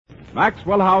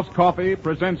Maxwell House Coffee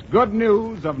presents Good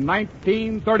News of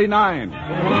 1939.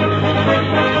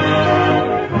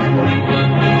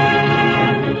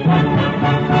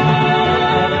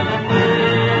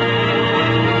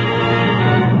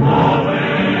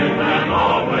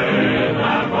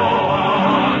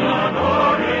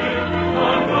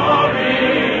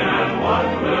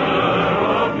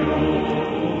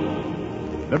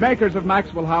 The makers of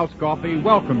Maxwell House Coffee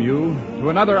welcome you to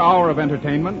another hour of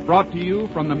entertainment brought to you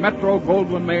from the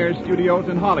Metro-Goldwyn-Mayer studios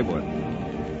in Hollywood.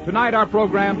 Tonight our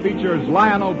program features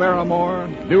Lionel Barrymore,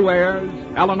 Dew Ayers,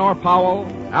 Eleanor Powell,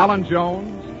 Alan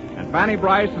Jones, and Fanny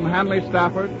Bryce and Hanley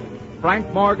Stafford,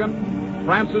 Frank Morgan,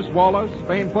 Francis Wallace,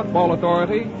 famed football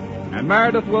authority, and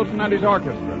Meredith Wilson and his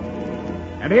orchestra.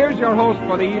 And here's your host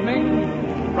for the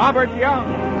evening, Robert Young.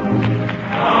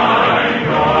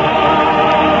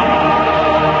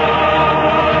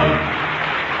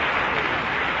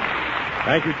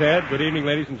 Thank you, Ted. Good evening,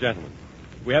 ladies and gentlemen.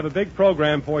 We have a big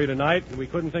program for you tonight, and we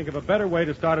couldn't think of a better way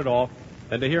to start it off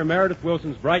than to hear Meredith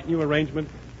Wilson's bright new arrangement,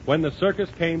 When the Circus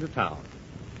Came to Town.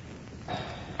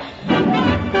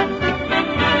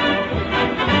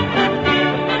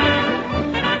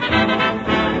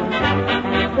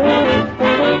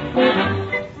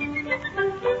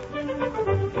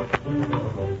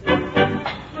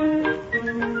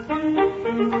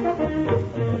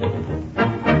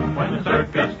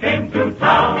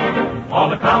 All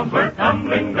the clowns were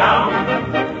tumbling down.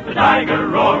 The tiger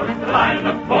roared, the lion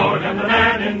applauded, and the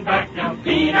man in back yelled,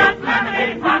 "Peanuts,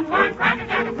 lemonade, popcorn, crackers,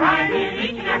 and fries in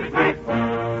each and every crack."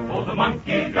 Oh, the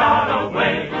monkey got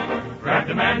away, grabbed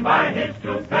a man by his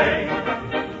toupee.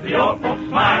 The old folks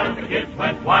smiled, the kids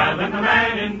went wild, and the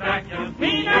man in back yelled,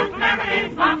 "Peanuts,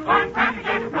 lemonade, popcorn, crackers,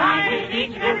 and fries in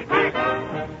each and every crack."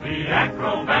 The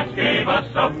acrobats gave us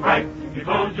a fright. You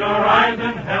closed your eyes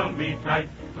and held me tight.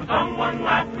 When someone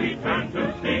laughed, we turned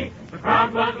to see. The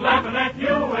crowd was laughing at you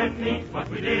and me, but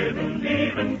we didn't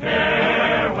even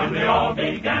care when they all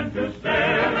began to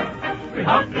stare. We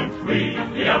hugged and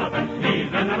squeezed, the elephant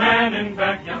sneezed, and the man in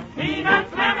back yelled,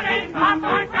 "Peanuts, lemonade,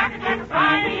 popcorn, crackers, and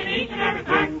fries in each and every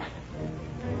crack."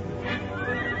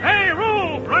 Hey,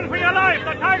 Rube! Run for your life!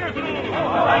 The tiger's loose!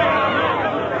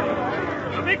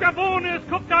 Peek-a-boon has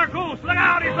cooked our goose. Look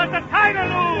out! He's let the tiger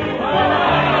loose!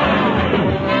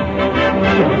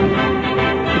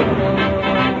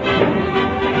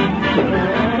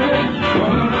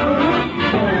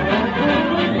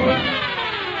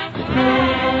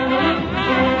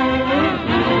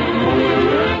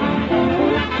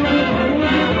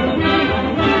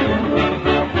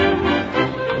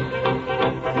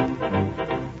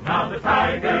 Now the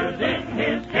tiger's in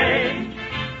his cage,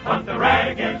 but the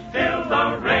rag is still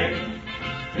the rage.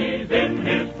 He's in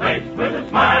his place with a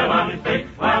smile on his face,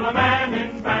 while the man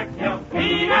in back yells,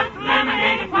 "Peanuts,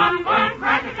 lemonade, and popcorn,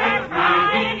 crackers, and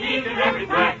fries in each and every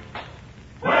crack."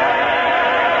 When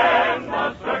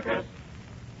the circus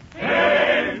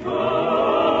came to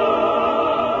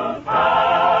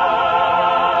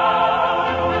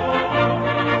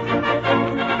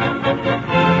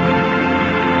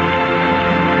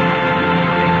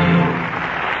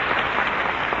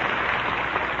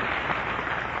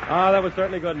That was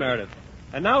certainly good, Meredith.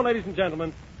 And now, ladies and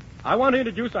gentlemen, I want to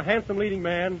introduce a handsome leading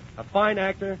man, a fine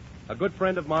actor, a good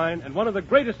friend of mine, and one of the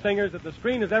greatest singers that the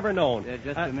screen has ever known.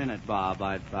 Just a minute, Bob.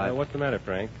 What's the matter,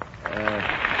 Frank?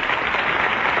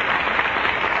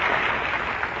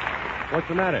 What's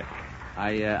the matter?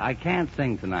 I can't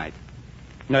sing tonight.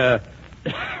 Me.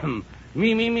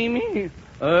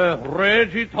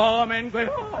 Reggie Tom and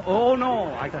Oh,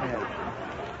 no, I can't.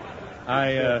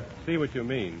 I see what you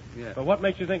mean. Yeah. But what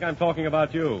makes you think I'm talking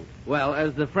about you? Well,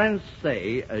 as the French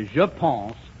say, je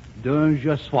pense d'un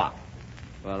je sois.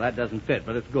 Well, that doesn't fit,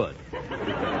 but it's good.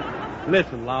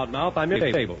 Listen, loudmouth, I'm in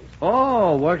stables.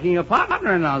 Oh, working a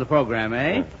partner in the program,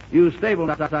 eh? You stable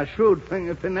are shrewd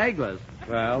finaglers.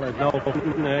 Well, there's no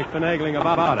finagling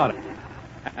about it.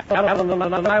 Alan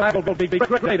and I will be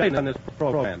great in this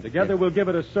program. Together we'll give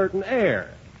it a certain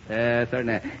air.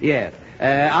 Certainly. Yes.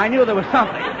 I knew there was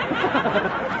something.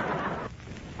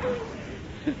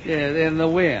 Yes, in the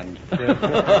wind.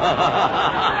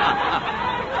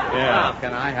 Yeah.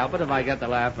 Can I help it if I get the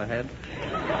laugh ahead?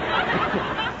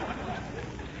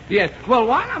 Yes. Well,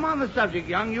 while I'm on the subject,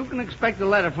 Young, you can expect a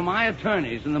letter from my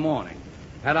attorneys in the morning.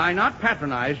 Had I not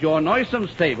patronized your noisome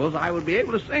stables, I would be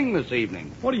able to sing this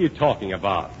evening. What are you talking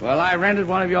about? Well, I rented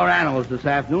one of your animals this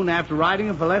afternoon. After riding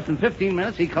him for less than 15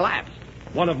 minutes, he collapsed.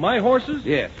 One of my horses?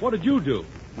 Yes. What did you do?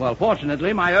 Well,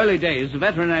 fortunately, my early days as a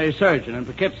veterinary surgeon in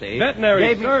Poughkeepsie...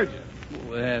 Veterinary surgeon?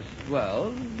 Yes,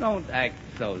 well, don't act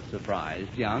so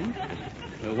surprised, Young.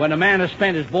 When a man has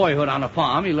spent his boyhood on a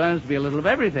farm, he learns to be a little of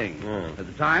everything. Yeah. At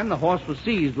the time, the horse was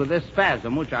seized with this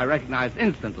spasm, which I recognized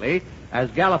instantly as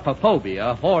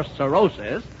gallipophobia, horse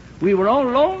cirrhosis. We were all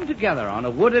alone together on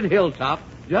a wooded hilltop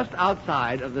just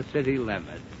outside of the city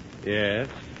limits. Yes.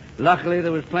 Luckily,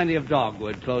 there was plenty of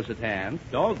dogwood close at hand.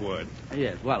 Dogwood.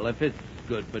 Yes, well, if it's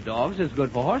good for dogs, it's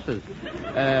good for horses.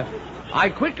 I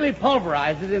quickly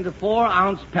pulverized it into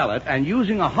 4-ounce pellet, and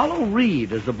using a hollow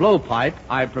reed as a blowpipe,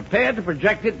 I prepared to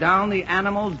project it down the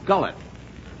animal's gullet.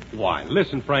 Why,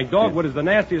 listen, Frank, dogwood is the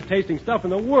nastiest tasting stuff in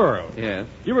the world. Yes.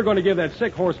 You were going to give that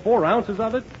sick horse 4 ounces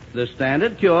of it? The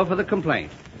standard cure for the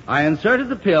complaint. I inserted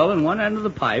the pill in one end of the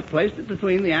pipe, placed it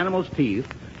between the animal's teeth,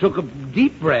 took a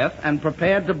deep breath, and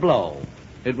prepared to blow.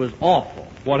 It was awful.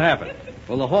 What happened?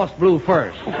 Well, the horse blew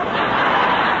first.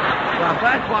 Well,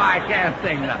 that's why I can't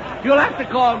sing now. You'll have to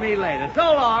call me later. So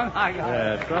long.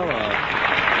 Yeah, so long.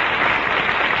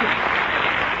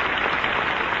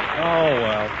 Oh,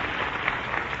 well.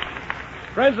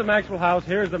 Friends of Maxwell House,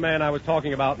 here's the man I was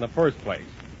talking about in the first place.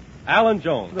 Alan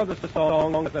Jones. The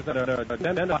song that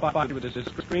identified with his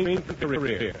screen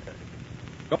career.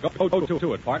 Go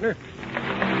to it, partner.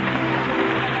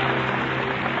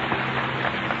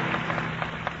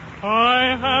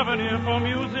 I have an ear for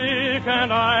music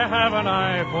and I have an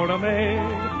eye for a maid.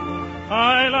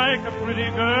 I like a pretty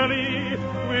girlie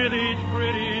with each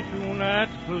pretty tune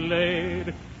that's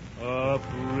played. A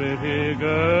pretty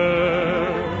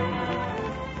girl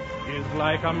is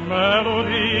like a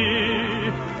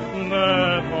melody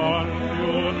that haunts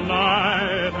you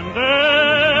night and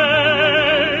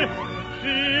day.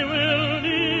 She will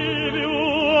leave you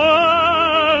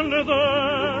and then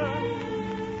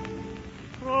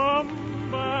come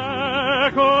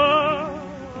back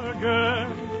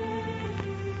again.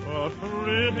 A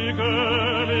pretty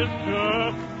girl is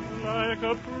just like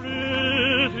a pretty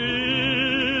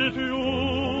tune.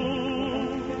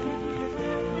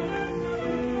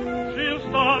 She'll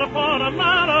start upon a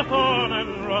marathon and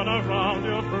run around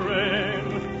your brain.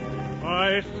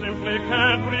 I simply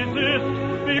can't resist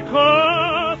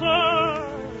because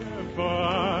I'm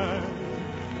fine.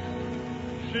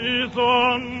 She's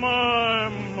on my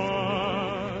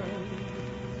mind,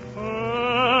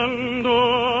 and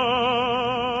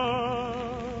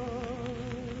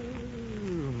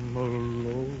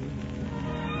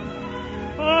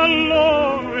I'm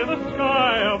alone with a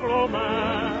sky of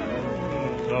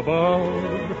romance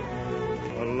above,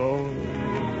 alone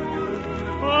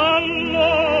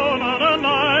on a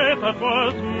night that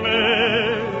was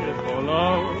made for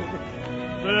love.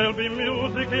 There'll be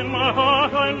music in my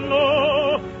heart, I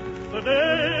know, the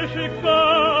day she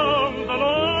comes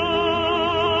along.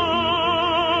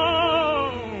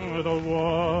 The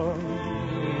one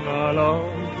I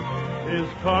love is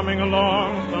coming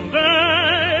along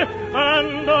someday,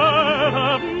 and I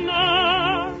have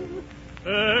none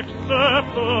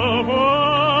except the one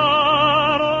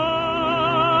I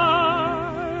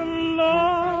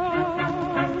love.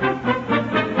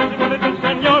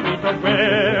 Senorita,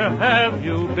 where have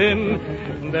you been?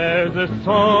 There's a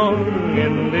song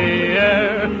in the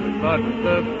air, but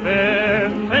the fair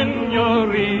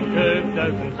senorita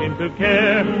doesn't seem to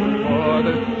care for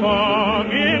the song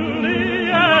in the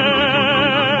air.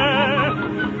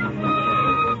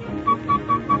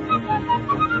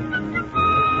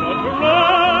 But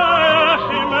try as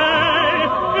she may,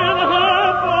 in her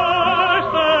voice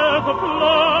there's a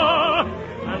flaw,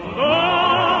 and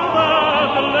all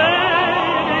that a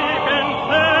lady can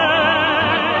say.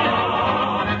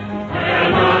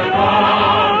 There's a song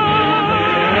in the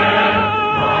air,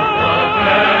 but the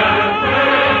fair senorita doesn't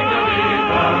seem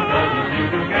to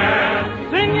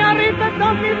care. Senorita,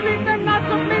 don't be sweet and not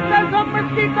so sweet as a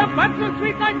mosquito, but so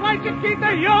sweet like my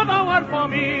chiquita, you're the one for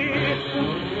me.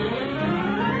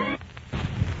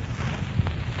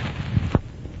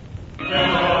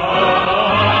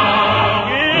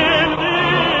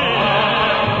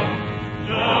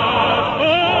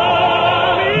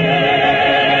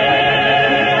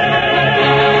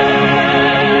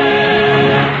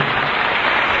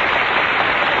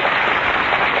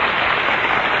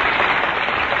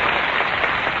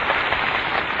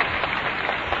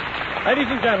 Ladies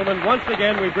and gentlemen, once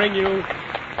again we bring you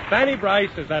Fanny Bryce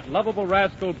as that lovable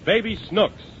rascal, Baby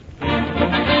Snooks.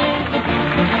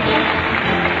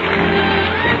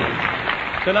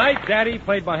 Tonight, Daddy,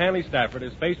 played by Hanley Stafford,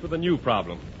 is faced with a new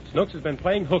problem. Snooks has been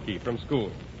playing hooky from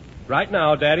school. Right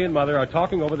now, Daddy and Mother are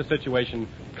talking over the situation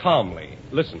calmly.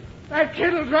 Listen. That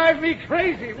kid'll drive me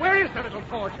crazy. Where is the little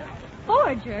forger?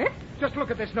 Forger? Just look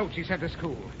at this note she sent to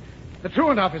school. The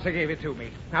truant officer gave it to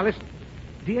me. Now listen.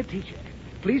 Dear teacher,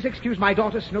 please excuse my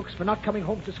daughter Snooks for not coming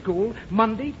home to school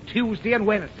Monday, Tuesday, and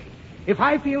Wednesday. If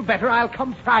I feel better, I'll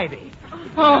come Friday.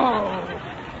 Oh,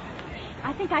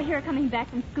 I think I hear her coming back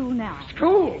from school now.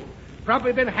 school.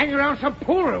 Probably been hanging around some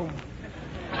pool room.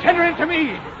 Send her in to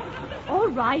me. All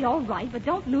right, but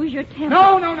don't lose your temper.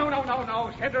 No.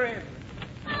 Send her in.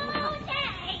 Oh,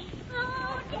 Daddy.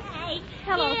 Oh, Daddy.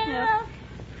 Hello, Snoop.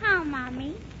 How,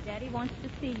 Mommy? Daddy wants to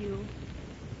see you.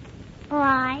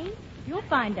 Why? You'll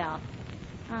find out.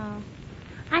 Oh.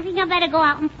 I think I better go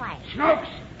out and play. Snooks,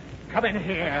 come in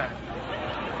here.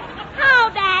 How,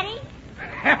 Daddy?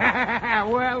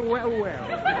 well.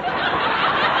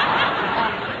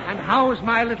 And how's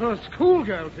my little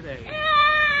schoolgirl today?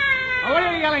 Oh, what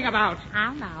are you yelling about? I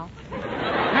don't know.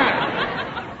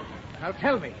 Now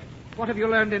tell me, what have you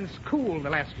learned in school the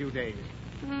last few days?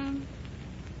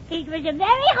 It was a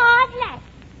very hard lesson.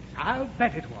 I'll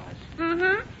bet it was.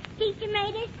 Uh-huh. Teacher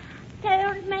made us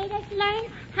learn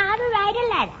how to write a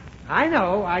letter. I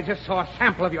know. I just saw a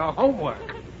sample of your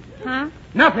homework. Huh?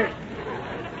 Nothing.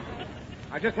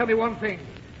 Now, just tell me one thing.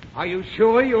 Are you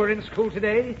sure you were in school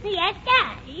today? Yes,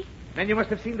 Daddy. Then you must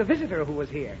have seen the visitor who was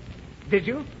here. Did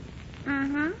you?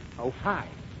 Uh-huh. Oh, fine.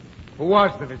 Who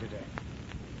was the visitor?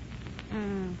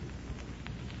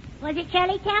 Was it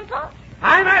Shirley Temple?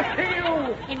 I'm asking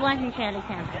you! It wasn't Shirley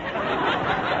Temple.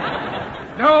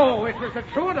 No, it was the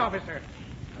truant officer.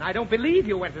 And I don't believe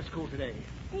you went to school today.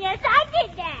 Yes, I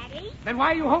did, Daddy. Then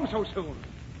why are you home so soon?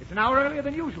 It's an hour earlier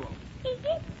than usual. Is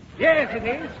it? Yes, it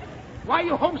is. Why are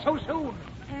you home so soon?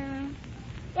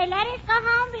 They let us go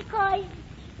home because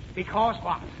Because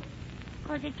what?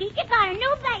 the teacher got a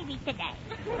new baby today.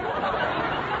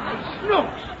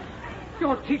 Snooks!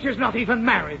 Your teacher's not even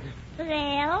married.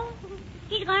 Well,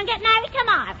 she's going to get married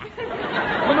tomorrow.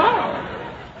 Tomorrow?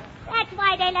 That's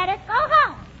why they let us go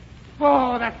home.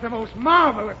 Oh, that's the most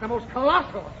marvelous, the most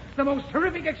colossal, the most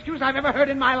terrific excuse I've ever heard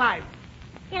in my life.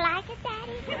 You like it,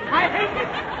 Daddy? I hate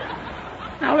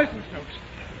it. Now listen, Snooks.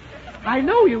 I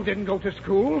know you didn't go to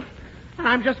school, and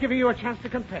I'm just giving you a chance to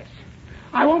confess.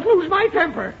 I won't lose my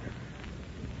temper.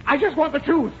 I just want the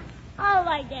truth. All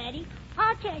right, Daddy.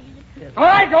 I'll tell you the truth. All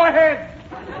right, go ahead.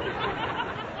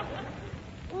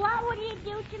 What would you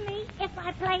do to me if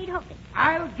I played hooky?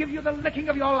 I'll give you the licking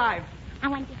of your life. I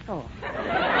went to school.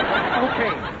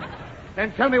 Okay.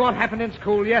 Then tell me what happened in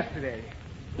school yesterday.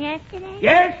 Yesterday?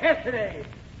 Yes, yesterday.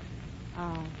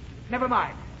 Oh. Never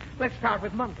mind. Let's start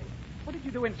with Monday. What did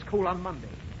you do in school on Monday?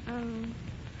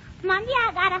 Monday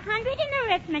I got 100 in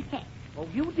arithmetic. Oh,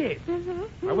 you did?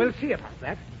 Mm-hmm. Well, we'll see about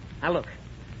that. Now, look.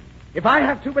 If I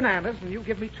have 2 bananas and you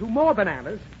give me 2 more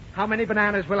bananas, how many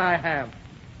bananas will I have?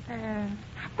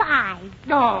 5.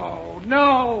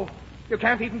 No. You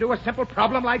can't even do a simple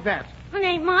problem like that. It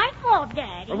ain't my fault,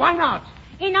 Daddy. Well, why not?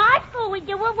 In our school, we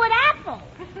do it with apples.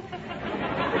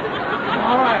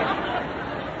 All right.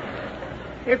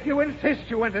 If you insist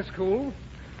you went to school,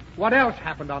 what else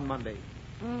happened on Monday?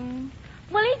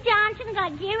 Willie Johnson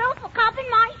got 0 for copying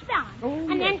my son. Oh,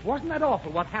 and yes. then... Wasn't that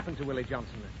awful what happened to Willie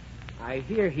Johnson? I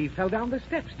hear he fell down the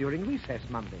steps during recess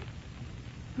Monday.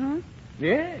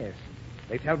 Yes.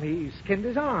 They tell me he skinned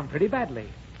his arm pretty badly.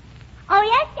 Oh,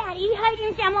 yes, Daddy. He hurt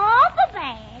himself awful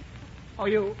bad. Oh,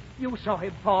 you saw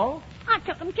him fall? I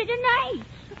took him to the nurse.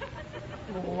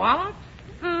 What?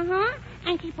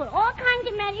 And she put all kinds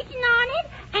of medicine on it,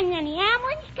 and then the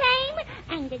ambulance came,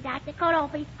 and the doctor cut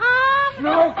off his arm.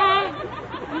 No.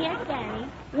 Yes, Daddy.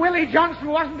 Willie Johnson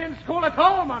wasn't in school at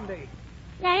all Monday.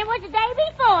 Then it was the day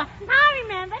before. I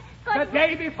remember. The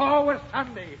day before was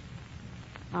Sunday.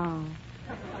 Oh.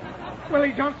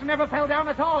 Willie Johnson never fell down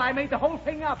at all. I made the whole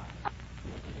thing up.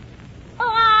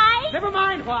 Why? Never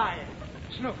mind why.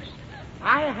 Snooks,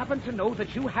 I happen to know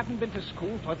that you haven't been to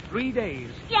school for 3 days.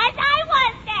 Yes, I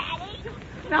was, Daddy.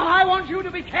 Now, I want you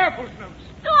to be careful, Snooks.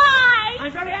 Why?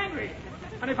 I'm very angry.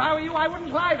 And if I were you, I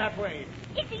wouldn't lie that way.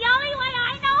 It's the only way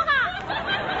I know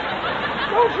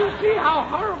how. Don't you see how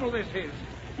horrible this is?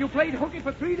 You played hooky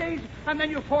for 3 days, and then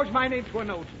you forged my name to a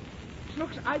note.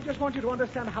 Snooks, I just want you to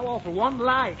understand how awful one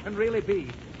lie can really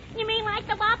be. You mean like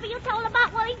the whopper you told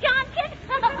about Willie Johnson?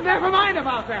 Never mind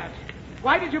about that.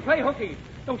 Why did you play hooky?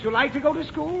 Don't you like to go to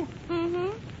school?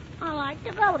 I like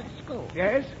to go to school.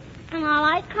 Yes? And I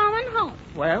like coming home.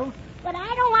 Well? But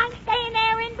I don't like staying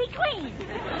there in between.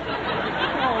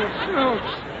 Oh,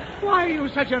 Snooks, why are you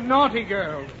such a naughty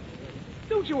girl?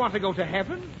 Don't you want to go to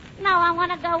heaven? No, I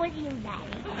want to go with you,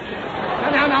 Daddy.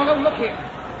 Now, look here.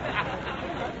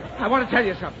 I want to tell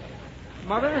you something.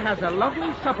 Mother has a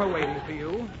lovely supper waiting for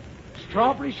you.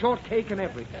 Strawberry shortcake and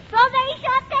everything. Strawberry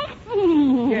shortcake?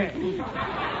 Yes.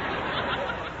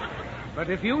 But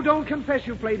if you don't confess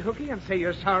you played hooky and say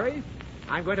you're sorry,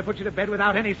 I'm going to put you to bed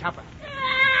without any supper.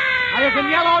 Now, you can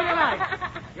yell all you like.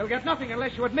 You'll get nothing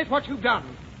unless you admit what you've done.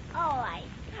 Oh, I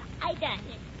done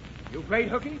it. You played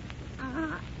hooky?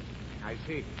 Uh-huh. I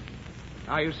see.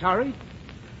 Are you sorry?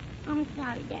 I'm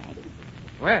sorry, Daddy.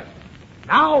 Well,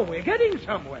 now we're getting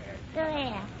somewhere.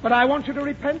 Yeah. But I want you to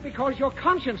repent because your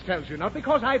conscience tells you, not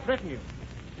because I threaten you.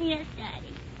 Yes,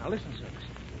 Daddy. Now listen, Circus.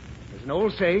 There's an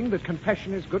old saying that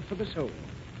confession is good for the soul.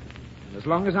 And as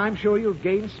long as I'm sure you've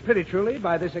gained spiritually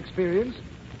by this experience,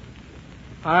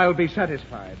 I'll be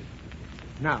satisfied.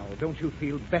 Now, don't you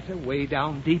feel better way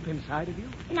down deep inside of you?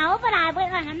 No, but I will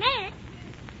in a minute.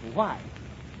 Why?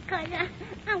 Because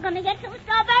I'm going to get some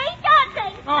strawberry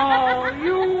shortcake. Oh,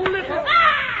 you little...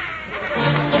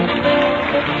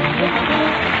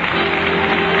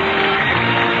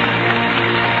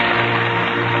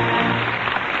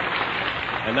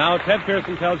 And now Ted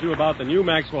Pearson tells you about the new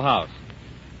Maxwell House.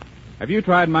 Have you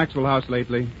tried Maxwell House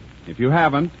lately? If you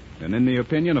haven't, then in the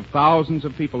opinion of thousands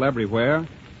of people everywhere,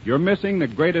 you're missing the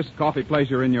greatest coffee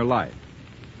pleasure in your life.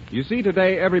 You see,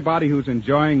 today, everybody who's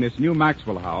enjoying this new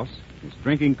Maxwell House is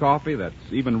drinking coffee that's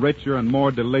even richer and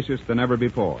more delicious than ever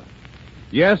before.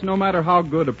 Yes, no matter how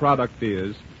good a product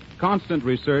is, constant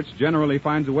research generally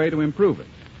finds a way to improve it.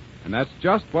 And that's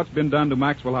just what's been done to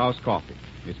Maxwell House coffee.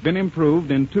 It's been improved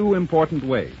in two important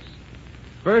ways.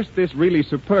 First, this really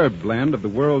superb blend of the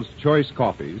world's choice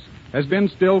coffees has been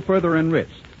still further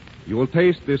enriched. You will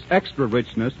taste this extra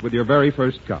richness with your very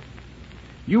first cup.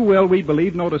 You will, we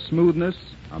believe, note a smoothness,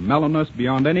 a mellowness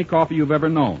beyond any coffee you've ever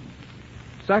known.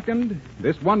 Second,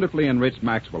 this wonderfully enriched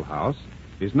Maxwell House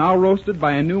is now roasted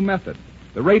by a new method,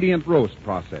 the radiant roast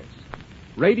process.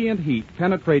 Radiant heat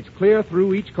penetrates clear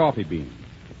through each coffee bean,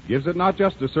 gives it not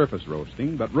just a surface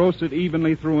roasting, but roasts it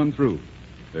evenly through and through.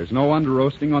 There's no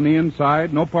under-roasting on the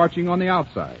inside, no parching on the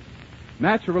outside.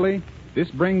 Naturally,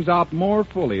 this brings out more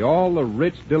fully all the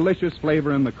rich, delicious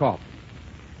flavor in the coffee.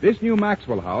 This new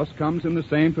Maxwell House comes in the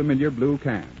same familiar blue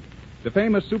can, the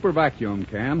famous super vacuum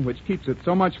can which keeps it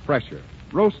so much fresher,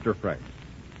 roaster fresh.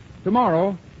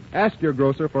 Tomorrow, ask your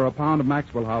grocer for a pound of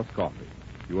Maxwell House coffee.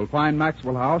 You will find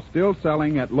Maxwell House still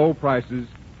selling at low prices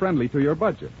friendly to your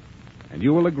budget. And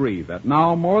you will agree that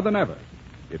now more than ever,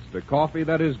 it's the coffee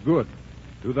that is good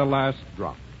to the last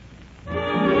drop.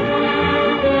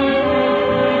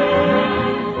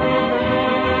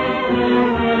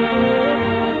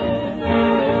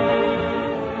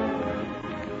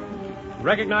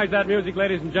 Recognize that music,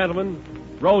 ladies and gentlemen?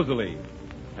 Rosalie.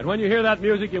 And when you hear that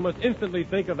music, you must instantly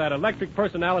think of that electric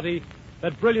personality,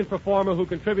 that brilliant performer who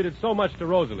contributed so much to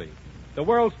Rosalie. The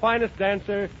world's finest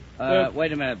dancer.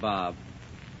 Wait a minute, Bob.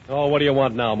 Oh, what do you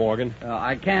want now, Morgan?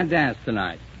 I can't dance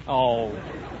tonight. Oh,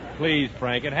 please,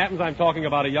 Frank. It happens I'm talking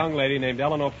about a young lady named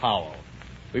Eleanor Powell.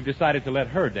 We've decided to let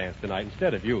her dance tonight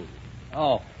instead of you.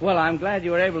 Oh, well, I'm glad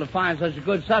you were able to find such a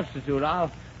good substitute.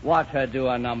 I'll watch her do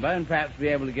a number and perhaps be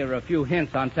able to give her a few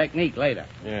hints on technique later.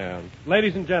 Yeah.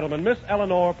 Ladies and gentlemen, Miss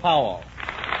Eleanor Powell.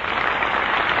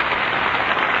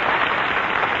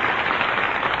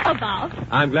 Oh, Bob.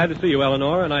 I'm glad to see you,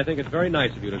 Eleanor, and I think it's very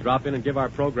nice of you to drop in and give our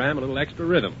program a little extra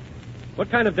rhythm. What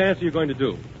kind of dance are you going to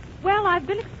do? Well, I've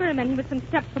been experimenting with some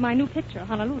steps for my new picture,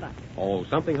 Honolulu. Oh,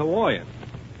 something Hawaiian.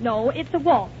 No, it's a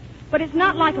waltz, but it's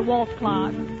not like a waltz,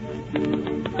 Clark.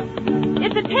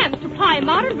 It's attempts to apply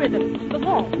modern rhythm to the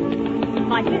waltz.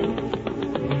 Like this.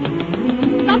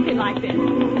 Something like this,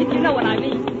 if you know what I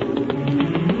mean.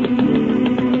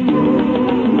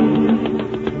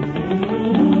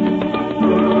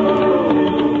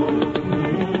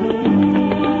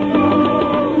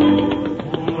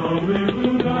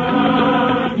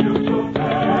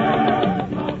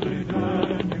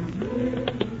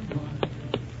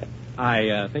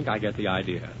 I think I get the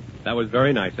idea. That was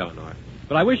very nice, Eleanor.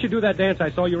 But I wish you'd do that dance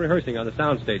I saw you rehearsing on the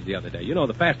soundstage the other day. You know,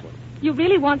 the fast one. You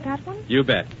really want that one? You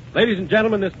bet. Ladies and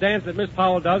gentlemen, this dance that Miss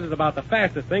Powell does is about the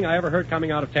fastest thing I ever heard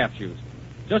coming out of tap shoes.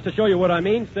 Just to show you what I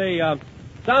mean, say,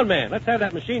 sound man, let's have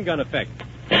that machine gun effect.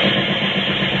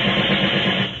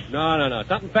 No.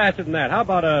 Something faster than that. How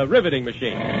about a riveting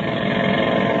machine?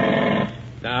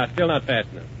 Nah, still not fast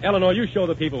enough. Eleanor, you show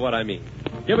the people what I mean.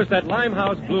 Give us that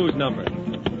Limehouse Blues number.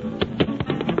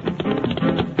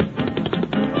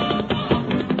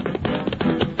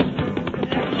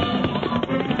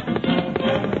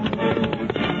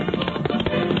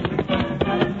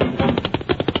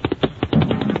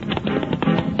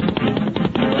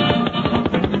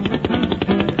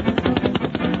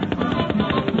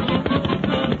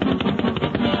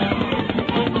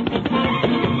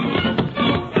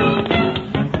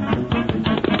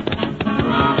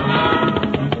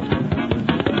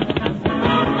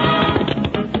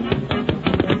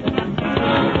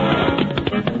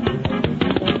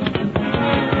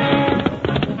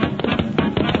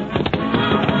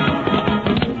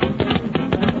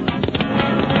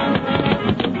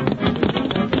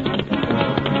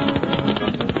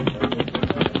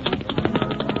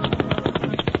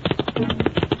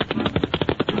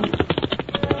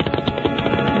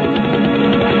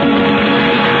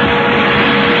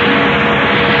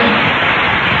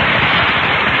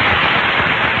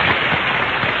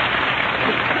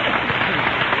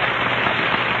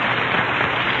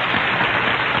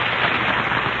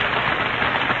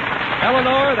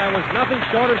 nothing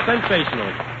short of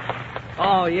sensational.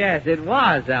 Oh, yes, it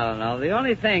was, Eleanor. The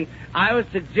only thing I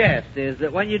would suggest is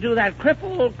that when you do that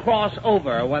cripple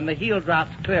crossover, when the heel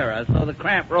drops clearer, so the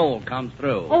cramp roll comes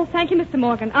through. Oh, thank you, Mr.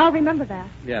 Morgan. I'll remember that.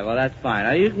 Yeah, well, that's fine.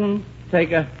 Now, you can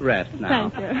take a rest now.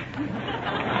 Thank you.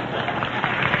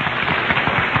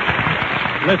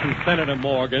 Listen, Senator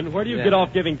Morgan, where do you Yeah. get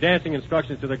off giving dancing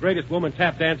instructions to the greatest woman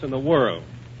tap dance in the world?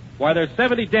 Why, there's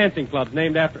 70 dancing clubs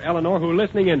named after Eleanor who are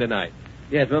listening in tonight.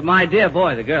 Yes, but my dear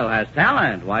boy, the girl has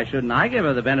talent. Why shouldn't I give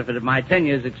her the benefit of my 10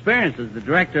 years' experience as the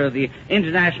director of the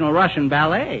International Russian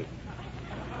Ballet?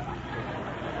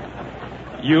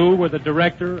 You were the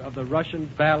director of the Russian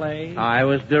Ballet? I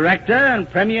was director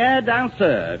and premier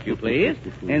dancer, if you please,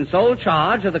 in sole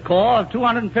charge of the corps of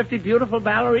 250 beautiful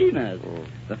ballerinas.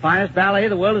 The finest ballet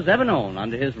the world has ever known,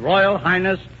 under His Royal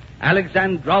Highness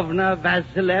Alexandrovna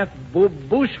Vasilev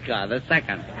Bubushka II.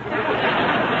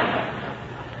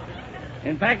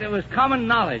 In fact, it was common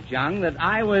knowledge, young, that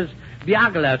I was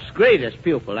Diaghilev's greatest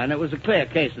pupil, and it was a clear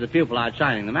case of the pupil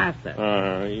outshining the master.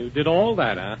 You did all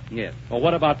that, huh? Yes. Well,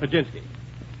 what about Pajinsky?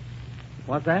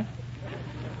 What's that?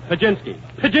 Pajinsky.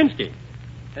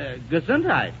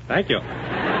 Gesundheit. Thank you.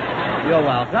 You're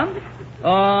welcome.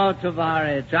 Oh,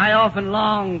 Tovarich, I often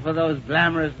long for those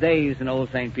glamorous days in old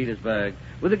St. Petersburg,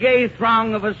 with the gay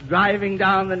throng of us driving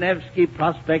down the Nevsky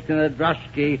Prospect in a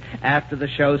droshky after the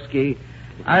showski.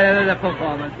 The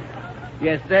performance.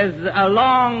 Yes, there's a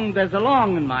long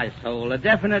in my soul, a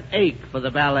definite ache for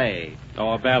the ballet.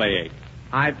 Oh, a ballet ache.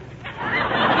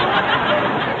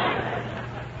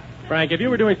 Frank, if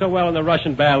you were doing so well in the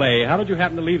Russian ballet, how did you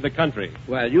happen to leave the country?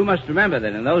 Well, you must remember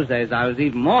that in those days I was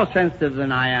even more sensitive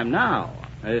than I am now,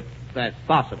 if that's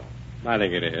possible. I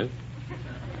think it is.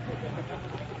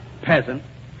 Peasant.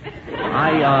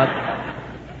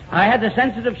 I had the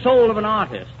sensitive soul of an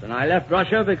artist, and I left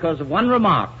Russia because of one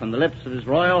remark from the lips of His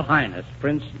Royal Highness,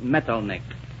 Prince Metternich.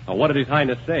 Oh, what did His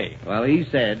Highness say? Well, he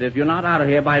said, if you're not out of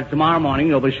here by tomorrow morning,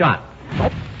 you'll be shot.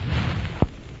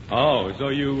 Oh, so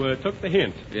you took the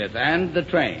hint. Yes, and the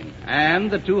train, and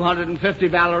the 250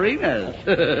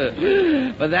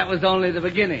 ballerinas. But that was only the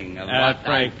beginning of what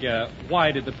Frank,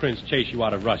 why did the prince chase you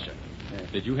out of Russia?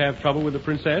 Did you have trouble with the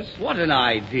princess? What an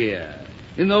idea.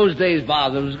 In those days,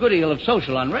 Bob, there was a good deal of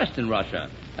social unrest in Russia.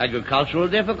 Agricultural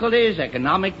difficulties,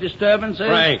 economic disturbances.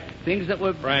 Frank. Things that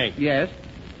were... Frank. Yes?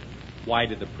 Why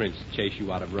did the prince chase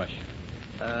you out of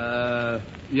Russia?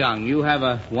 Young, you have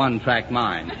a one-track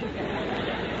mind.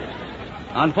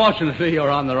 Unfortunately, you're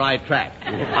on the right track.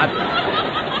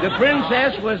 The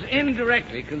princess was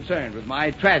indirectly concerned with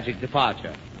my tragic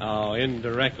departure. Oh,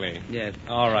 indirectly. Yes.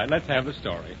 All right, let's have the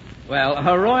story. Well,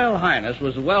 Her Royal Highness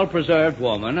was a well-preserved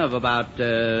woman of about,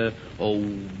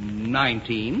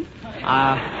 19.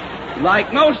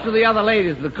 Like most of the other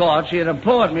ladies of the court, she had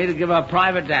implored me to give her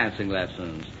private dancing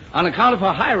lessons. On account of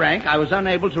her high rank, I was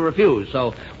unable to refuse.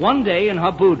 So one day in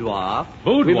her boudoir...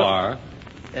 Boudoir?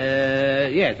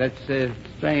 Yes, that's a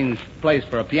strange place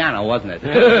for a piano, wasn't it?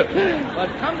 But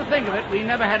come to think of it, we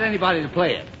never had anybody to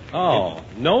play it. Oh,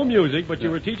 no music, but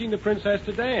you were teaching the princess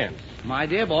to dance. My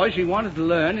dear boy, she wanted to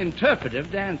learn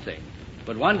interpretive dancing.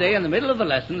 But one day in the middle of the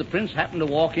lesson, the prince happened to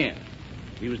walk in.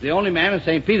 He was the only man in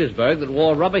St. Petersburg that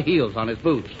wore rubber heels on his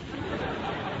boots.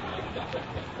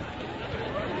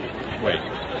 Wait.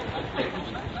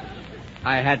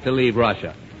 I had to leave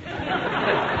Russia.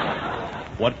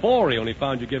 What for? He only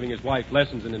found you giving his wife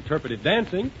lessons in interpretive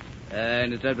dancing.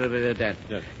 Interpretive dancing.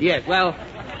 Yes. Yes, well,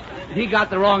 he got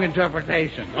the wrong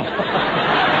interpretation.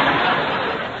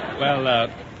 Well,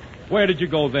 where did you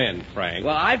go then, Frank?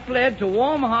 Well, I fled to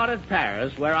warm-hearted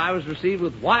Paris, where I was received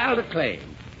with wild acclaim.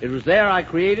 It was there I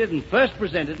created and first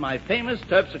presented my famous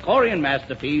terpsichorean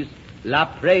masterpiece,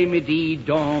 L'après-midi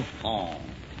d'un faune.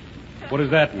 What does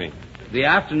that mean? The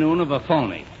afternoon of a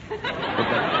phony.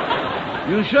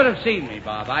 You should have seen me,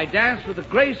 Bob. I danced with the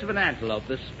grace of an antelope,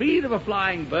 the speed of a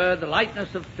flying bird, the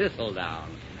lightness of thistledown.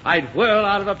 I'd whirl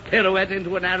out of a pirouette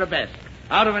into an arabesque,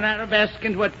 out of an arabesque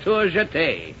into a tour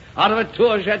jeté, out of a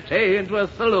tour jeté into a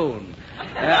saloon.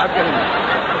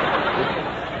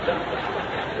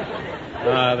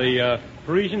 The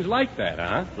Parisians liked that,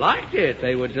 huh? Liked it.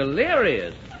 They were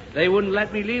delirious. They wouldn't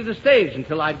let me leave the stage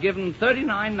until I'd given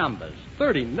 39 numbers.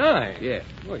 39? Yes.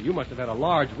 Well, you must have had a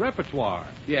large repertoire.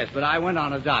 Yes, but I went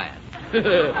on a diet.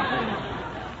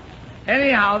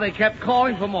 Anyhow, they kept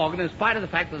calling for Morgan in spite of the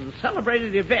fact that the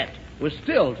celebrated Yvette was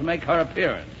still to make her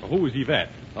appearance. Well, who was Yvette?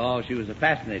 Oh, she was a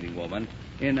fascinating woman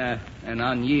in an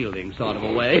unyielding sort of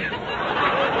a way.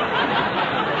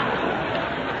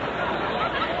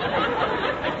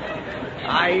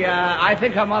 I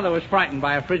think her mother was frightened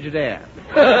by a Frigidaire.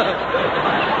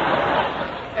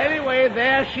 Anyway,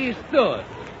 there there she stood,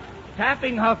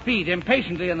 tapping her feet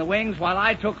impatiently in the wings while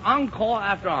I took encore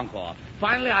after encore.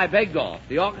 Finally, I begged off.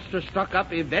 The orchestra struck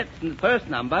up Yvette's first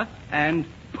number, and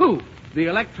poof, the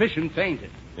electrician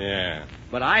fainted. Yeah.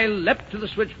 But I leapt to the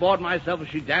switchboard myself as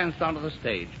she danced onto the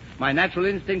stage. My natural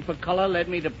instinct for color led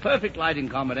me to perfect lighting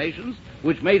combinations,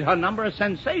 which made her number a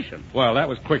sensation. Well, that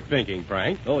was quick thinking,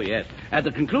 Frank. Oh, yes. At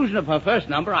the conclusion of her first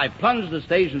number, I plunged the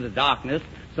stage into darkness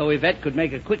so Yvette could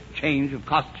make a quick change of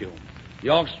costume. The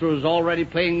orchestra was already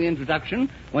playing the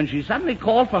introduction when she suddenly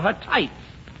called for her tights.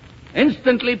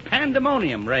 Instantly,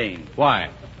 pandemonium reigned. Why?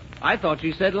 I thought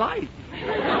she said light.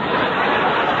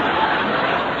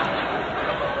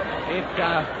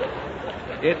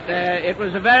 It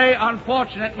was a very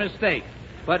unfortunate mistake,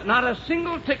 but not a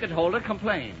single ticket holder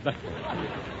complained.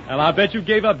 Well, I bet you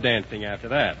gave up dancing after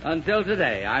that. Until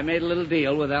today, I made a little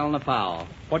deal with Elna Powell.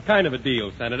 What kind of a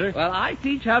deal, Senator? Well, I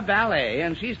teach her ballet,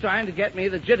 and she's trying to get me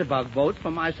the jitterbug votes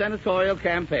for my senatorial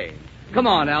campaign. Come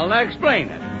on, Elna, explain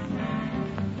it.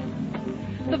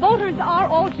 The voters are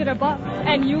all jitterbugs,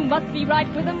 and you must be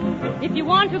right with them. If you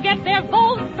want to get their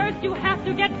votes, first you have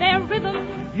to get their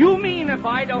rhythm. You mean if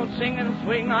I don't sing and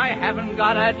swing, I haven't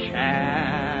got a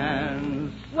chance?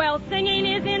 Well, singing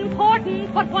is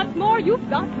important, but what's more, you've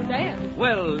got to dance.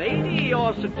 Well, lady,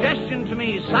 your suggestion to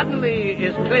me suddenly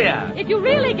is clear. If you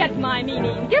really get my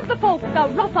meaning, give the folks a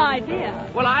rough idea.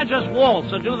 Well, I just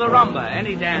waltz or do the rumba.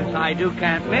 Any dance I do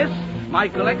can't miss. My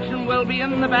collection will be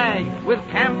in the bag with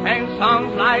campaign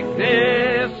songs like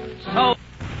this. So,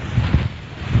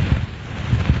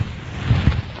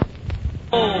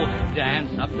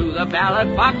 dance up to the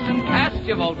ballot box and cast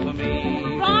your vote for me.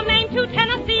 From Maine to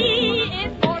Tennessee,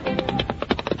 it's Morgan.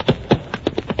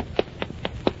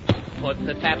 Put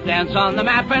the tap dance on the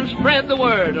map and spread the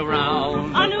word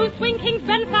around. A new swing king's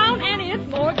been found, and it's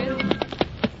Morgan.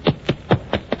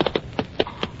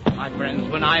 My friends,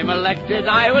 when I'm elected,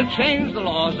 I will change the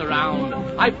laws around.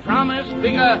 I promise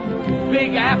bigger,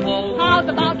 Big Apple. How's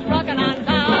about trucking on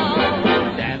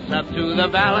down? Dance up to the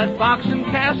ballot box and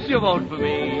cast your vote for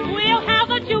me. We'll have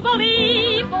a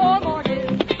jubilee for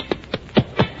Morgan.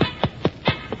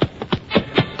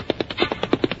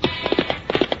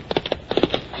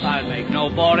 I'll make no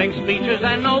boring speeches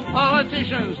and no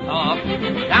politicians talk.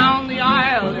 Down the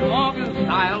aisle in Morgan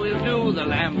style, we'll do the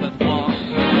Lambeth walk.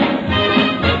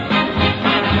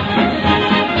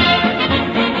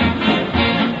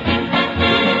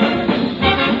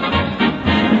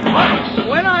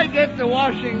 When I get to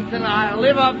Washington, I'll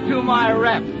live up to my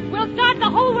rep. We'll start the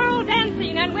whole world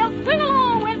dancing, and we'll swing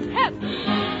along with pep.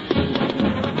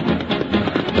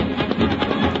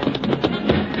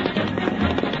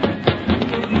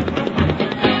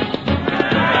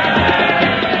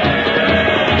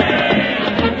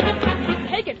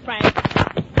 Take it, Frank.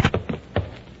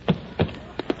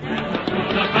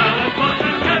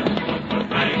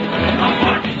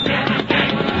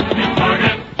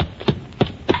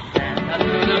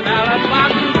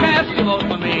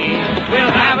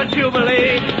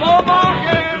 Jubilee for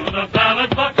Morgan. To the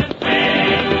ballot box and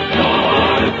sing.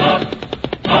 Joy, vote,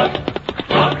 vote,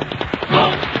 vote,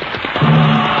 vote.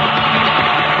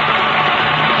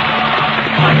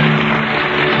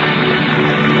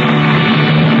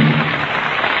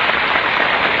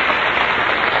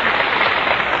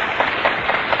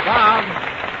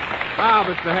 Bob,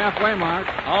 it's the halfway mark.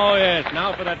 Oh, yes.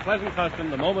 Now for that pleasant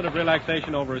custom, the moment of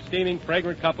relaxation over a steaming,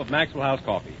 fragrant cup of Maxwell House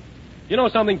coffee. You know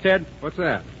something, Ted? What's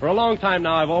that? For a long time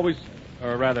now,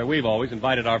 we've always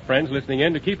invited our friends listening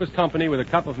in to keep us company with a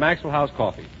cup of Maxwell House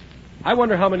coffee. I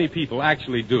wonder how many people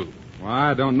actually do. Well,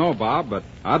 I don't know, Bob, but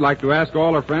I'd like to ask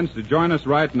all our friends to join us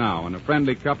right now in a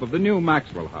friendly cup of the new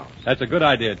Maxwell House. That's a good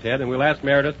idea, Ted, and we'll ask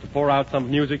Meredith to pour out some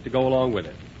music to go along with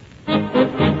it.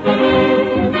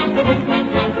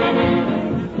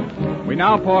 We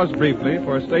now pause briefly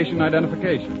for station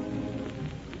identification.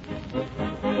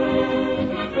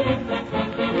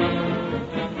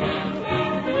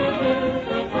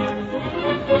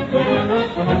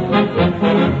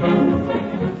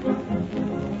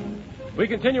 We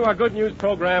continue our good news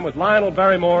program with Lionel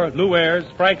Barrymore, Lou Ayres,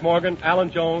 Frank Morgan, Alan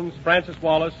Jones, Francis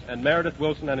Wallace, and Meredith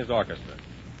Wilson and his orchestra.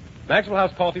 Maxwell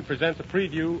House Coffee presents a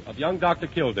preview of Young Dr.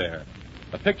 Kildare,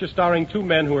 a picture starring two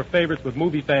men who are favorites with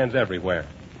movie fans everywhere.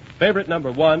 Favorite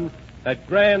number one, that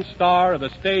grand star of the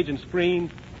stage and screen,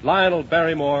 Lionel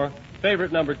Barrymore.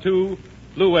 Favorite number two,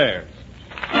 Lou Ayres.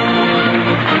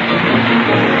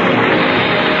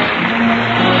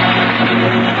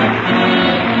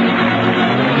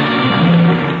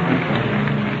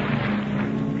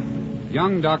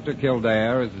 Young Dr.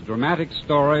 Kildare is the dramatic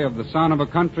story of the son of a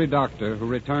country doctor who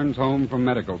returns home from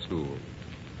medical school.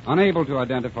 Unable to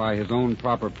identify his own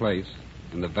proper place,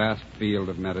 in the vast field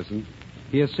of medicine,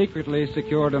 he has secretly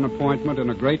secured an appointment in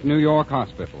a great New York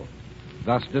hospital,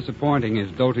 thus disappointing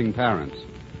his doting parents,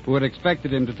 who had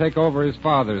expected him to take over his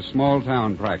father's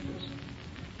small-town practice.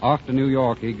 Off to New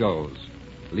York he goes,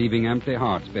 leaving empty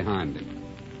hearts behind him.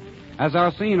 As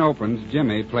our scene opens,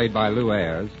 Jimmy, played by Lou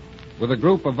Ayres, with a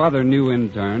group of other new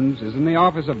interns, is in the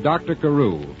office of Dr.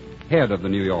 Carew, head of the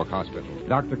New York hospital.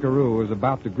 Dr. Carew is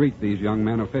about to greet these young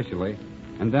men officially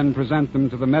and then present them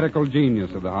to the medical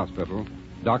genius of the hospital,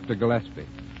 Dr. Gillespie,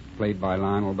 played by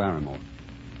Lionel Barrymore.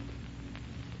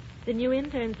 The new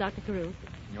interns, Dr. Carew.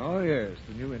 Oh, yes,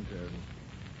 the new intern.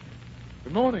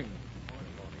 Good morning.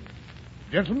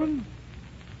 Gentlemen,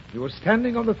 you are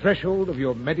standing on the threshold of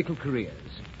your medical careers.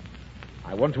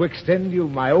 I want to extend you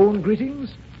my own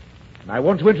greetings, and I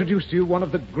want to introduce to you one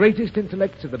of the greatest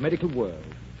intellects of the medical world,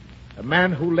 a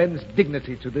man who lends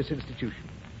dignity to this institution.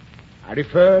 I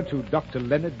refer to Dr.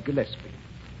 Leonard Gillespie.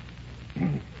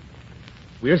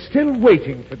 We are still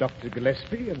waiting for Dr.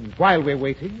 Gillespie, and while we're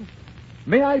waiting,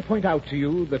 may I point out to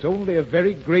you that only a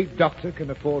very great doctor can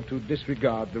afford to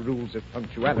disregard the rules of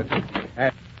punctuality.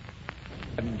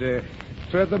 And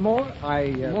furthermore,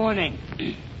 Morning.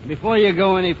 Before you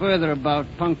go any further about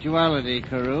punctuality,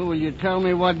 Carew, will you tell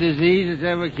me what disease is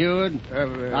ever cured?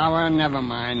 Never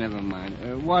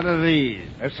mind. What are these?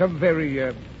 Some very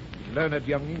learned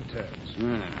young interns.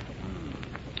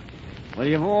 Well,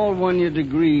 you've all won your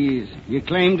degrees. You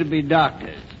claim to be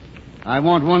doctors. I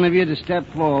want one of you to step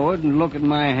forward and look at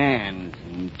my hands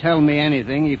and tell me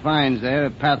anything he finds there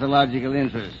of pathological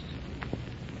interest.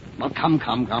 Well, come.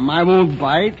 I won't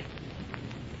bite.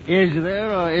 Is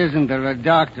there or isn't there a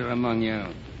doctor among you?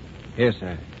 Yes,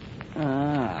 sir.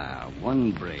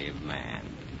 One brave man.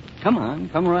 Come on,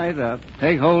 come right up.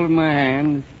 Take hold of my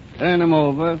hands. Turn them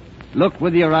over. Look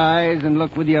with your eyes and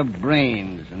look with your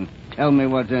brains and tell me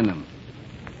what's in them.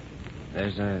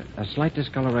 There's a slight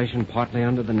discoloration partly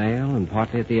under the nail and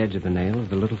partly at the edge of the nail of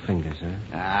the little finger,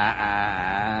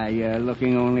 sir. You're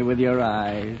looking only with your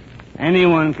eyes.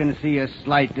 Anyone can see a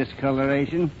slight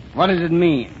discoloration. What does it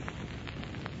mean?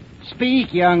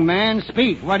 Speak, young man,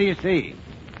 speak. What do you see?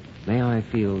 May I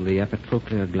feel the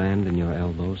epitrochlear gland in your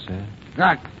elbow, sir?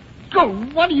 Go.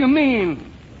 What do you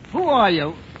mean? Who are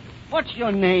you? What's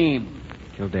your name?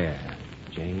 Kildare.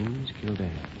 James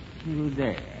Kildare.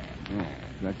 Kildare.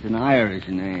 That's an Irish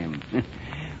name.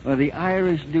 Well, the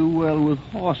Irish do well with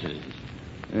horses.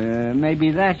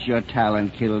 Maybe that's your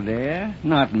talent, Kildare.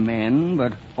 Not men,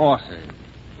 but horses.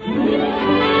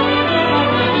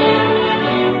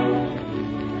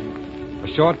 A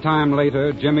short time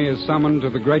later, Jimmy is summoned to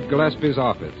the great Gillespie's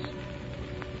office.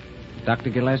 Dr.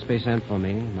 Gillespie sent for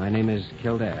me. My name is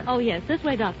Kildare. Oh, yes. This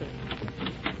way, Doctor.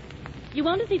 You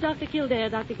want to see Dr. Kildare,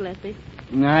 Dr. Gillespie?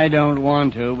 I don't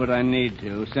want to, but I need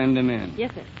to. Send him in.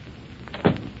 Yes, sir.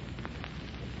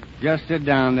 Just sit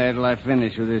down there till I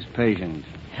finish with this patient.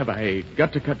 Have I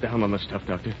got to cut down on the stuff,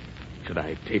 Doctor? Should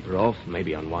I taper off,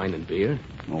 maybe on wine and beer?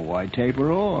 Well, why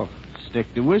taper off?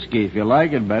 Stick to whiskey if you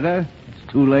like it better.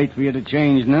 It's too late for you to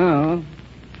change now.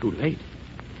 Too late?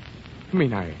 I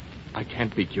mean, I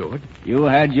can't be cured. You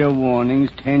had your warnings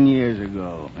 10 years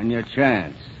ago, and your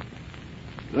chance.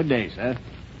 Good day, sir.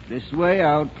 This way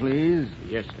out, please.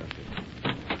 Yes, Doctor.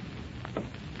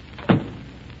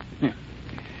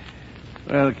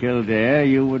 Well, Kildare,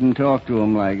 you wouldn't talk to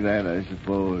him like that, I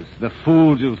suppose. The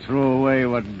fools who throw away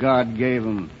what God gave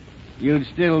them. You'd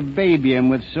still baby him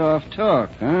with soft talk,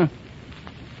 huh?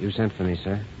 You sent for me,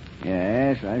 sir?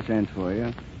 Yes, I sent for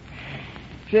you.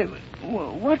 Say,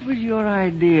 what was your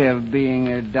idea of being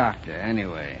a doctor,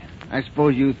 anyway? I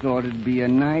suppose you thought it'd be a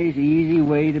nice, easy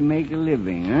way to make a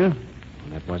living, huh?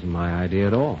 Well, that wasn't my idea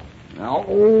at all.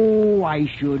 Oh, I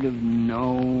should have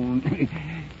known.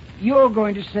 You're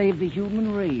going to save the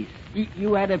human race.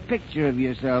 You had a picture of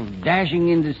yourself dashing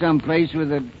into some place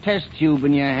with a test tube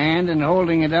in your hand and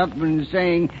holding it up and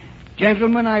saying,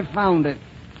 "Gentlemen, I found it.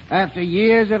 After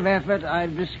years of effort,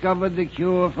 I've discovered the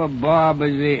cure for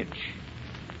barber's itch."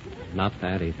 Not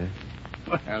that either.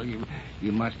 Well,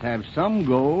 you must have some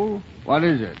goal. What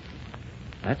is it?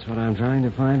 That's what I'm trying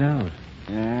to find out.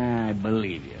 I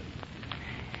believe you.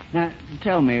 Now,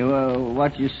 tell me,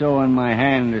 what you saw in my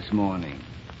hand this morning.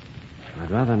 I'd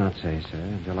rather not say, sir,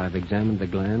 until I've examined the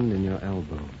gland in your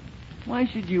elbow. Why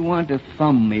should you want to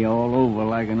thumb me all over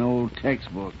like an old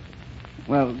textbook?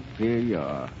 Well, here you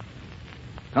are.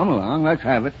 Come along, let's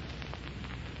have it.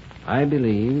 I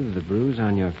believe the bruise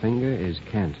on your finger is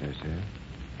cancer, sir.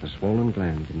 The swollen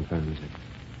gland confirms it.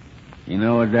 You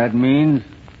know what that means?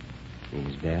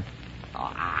 Means death.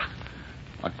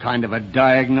 What kind of a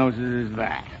diagnosis is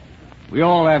that? We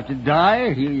all have to die.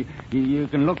 You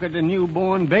can look at a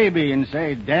newborn baby and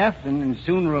say death, and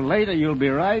sooner or later you'll be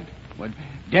right. But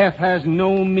death has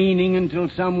no meaning until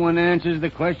someone answers the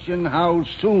question, how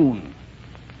soon?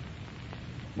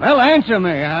 Well, answer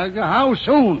me. How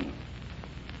soon?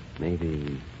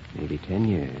 Maybe 10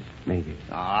 years. Maybe.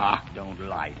 Ah, don't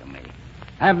lie to me.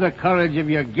 Have the courage of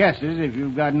your guesses if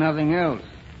you've got nothing else.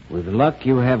 With luck,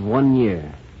 you have 1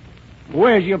 year.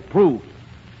 Where's your proof?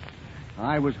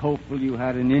 I was hopeful you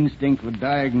had an instinct for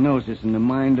diagnosis and the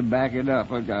mind to back it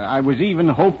up. I was even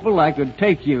hopeful I could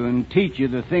take you and teach you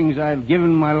the things I've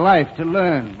given my life to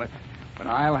learn. But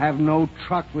I'll have no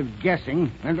truck with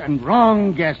guessing, and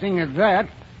wrong guessing at that.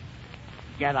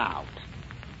 Get out.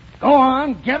 Go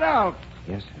on, get out.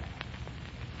 Yes, sir.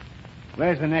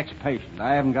 Where's the next patient?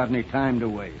 I haven't got any time to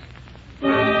waste.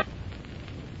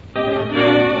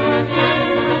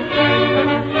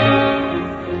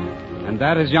 And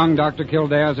that is young Dr.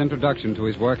 Kildare's introduction to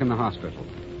his work in the hospital.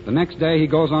 The next day, he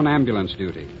goes on ambulance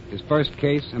duty. His first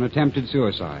case, an attempted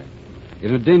suicide.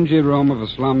 In a dingy room of a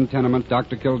slum tenement,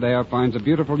 Dr. Kildare finds a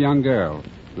beautiful young girl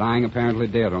lying apparently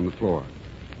dead on the floor.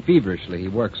 Feverishly, he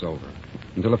works over her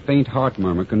until a faint heart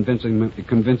murmur convinces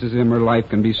him her life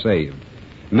can be saved.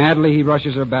 Madly, he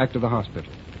rushes her back to the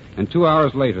hospital. And 2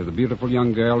 hours later, the beautiful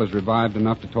young girl is revived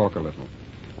enough to talk a little.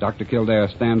 Dr. Kildare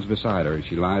stands beside her as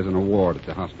she lies in a ward at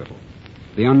the hospital.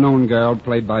 The unknown girl,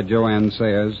 played by Joanne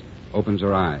Sayers, opens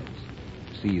her eyes,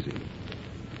 sees him.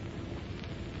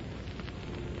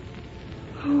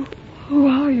 Who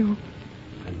are you?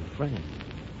 I'm a friend.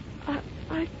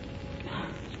 I...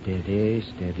 Steady.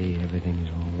 Everything's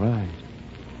all right.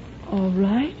 All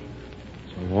right?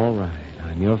 So all right.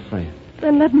 I'm your friend.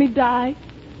 Then let me die.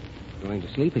 You're going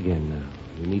to sleep again now.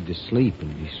 You need to sleep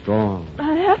and be strong.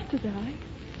 I have to die.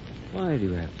 Why do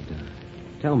you have to die?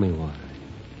 Tell me why.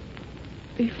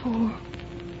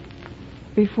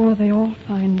 Before they all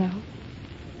find out.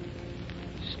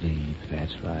 Sleep,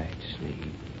 that's right,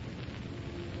 sleep.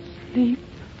 Sleep.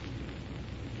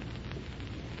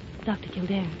 Dr.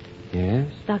 Kildare.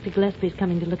 Yes? Dr. Gillespie's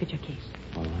coming to look at your case.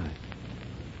 All right.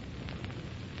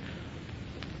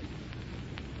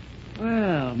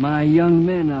 Well, my young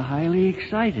men are highly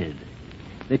excited.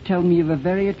 They tell me you've a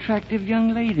very attractive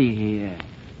young lady here.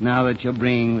 Now that you're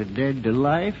bringing the dead to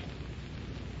life,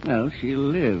 well, she'll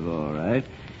live, all right.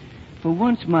 For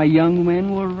once, my young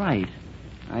men were right.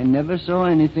 I never saw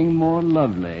anything more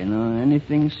lovely, nor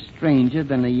anything stranger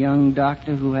than a young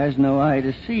doctor who has no eye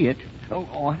to see it.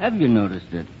 Or have you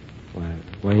noticed it?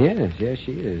 Well, yes,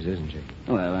 she is, isn't she?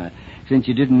 Well, since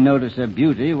you didn't notice her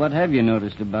beauty, what have you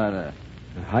noticed about her?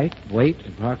 Her height, weight,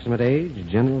 approximate age,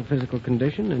 general physical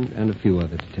condition, and a few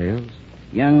other details.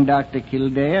 Young Dr.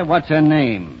 Kildare, what's her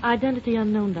name? Identity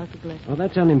unknown, Dr. Gillespie. Well,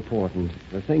 that's unimportant.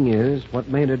 The thing is, what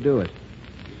made her do it?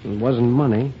 It wasn't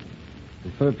money.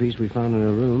 The fur piece we found in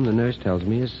her room, the nurse tells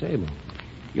me, is sable.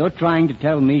 You're trying to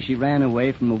tell me she ran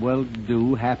away from a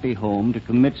well-to-do, happy home to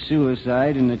commit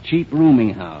suicide in a cheap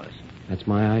rooming house? That's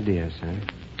my idea, sir.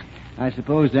 I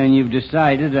suppose then you've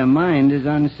decided her mind is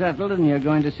unsettled and you're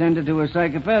going to send her to a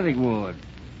psychopathic ward.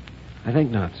 I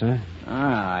think not, sir.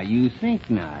 Ah, you think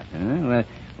not, huh?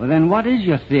 Well, then what is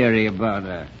your theory about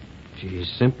her? She's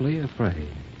simply afraid.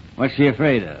 What's she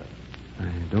afraid of?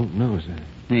 I don't know, sir.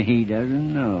 He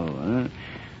doesn't know, huh?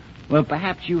 Well,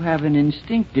 perhaps you have an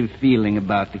instinctive feeling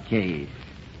about the case.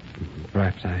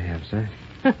 Perhaps I have, sir.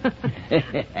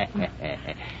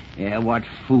 Yeah, what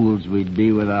fools we'd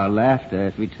be with our laughter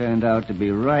if we turned out to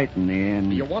be right in the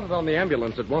end. You want it on the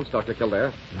ambulance at once, Dr.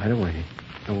 Kildare. Right away.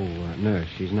 Oh, nurse,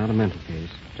 she's not a mental case.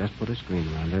 Just put a screen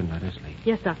around her and let her sleep.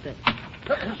 Yes, doctor.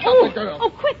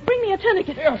 Oh, quick, bring me a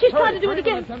tourniquet. She's trying to do it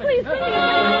again. Please, bring me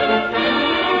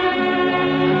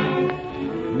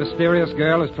The mysterious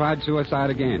girl has tried suicide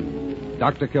again.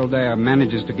 Dr. Kildare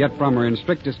manages to get from her in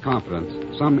strictest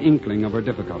confidence some inkling of her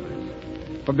difficulties.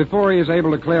 But before he is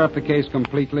able to clear up the case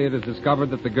completely, it is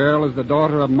discovered that the girl is the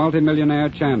daughter of multimillionaire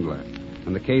Chandler,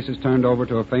 and the case is turned over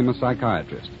to a famous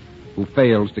psychiatrist who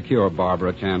fails to cure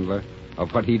Barbara Chandler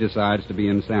of what he decides to be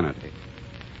insanity.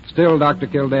 Still, Dr.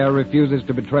 Kildare refuses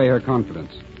to betray her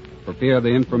confidence, for fear the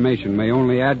information may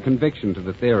only add conviction to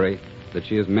the theory that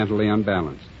she is mentally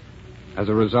unbalanced. As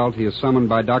a result, he is summoned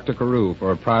by Dr. Carew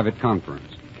for a private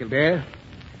conference. Kildare,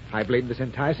 I blame this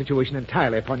entire situation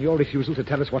entirely upon your refusal to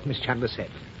tell us what Miss Chandler said.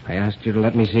 I asked you to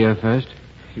let me see her first.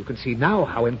 You can see now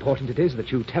how important it is that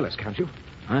you tell us, can't you?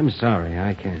 I'm sorry,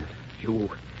 I can't. You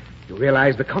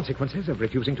realize the consequences of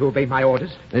refusing to obey my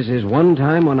orders? This is one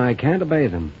time when I can't obey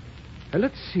them.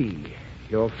 Let's see.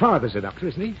 Your father's a doctor,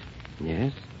 isn't he?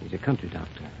 Yes, he's a country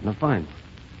doctor, and a fine one.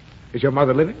 Is your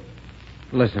mother living?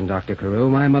 Listen, Dr. Carew,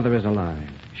 my mother is alive.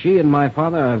 She and my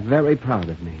father are very proud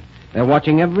of me. They're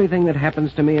watching everything that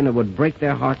happens to me, and it would break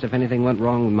their hearts if anything went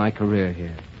wrong with my career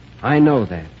here. I know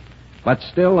that. But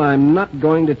still, I'm not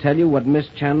going to tell you what Miss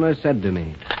Chandler said to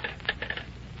me.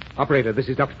 Operator, this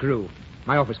is Dr. Carew.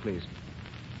 My office, please.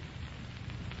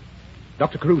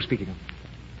 Dr. Carew speaking.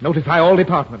 Notify all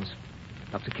departments.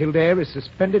 Dr. Kildare is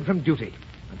suspended from duty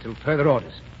until further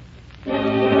orders.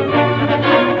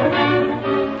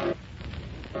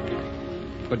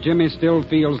 But Jimmy still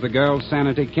feels the girl's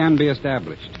sanity can be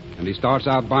established, and he starts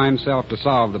out by himself to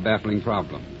solve the baffling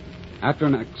problem. After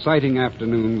an exciting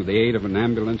afternoon with the aid of an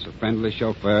ambulance, a friendly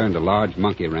chauffeur, and a large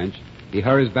monkey wrench, he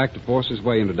hurries back to force his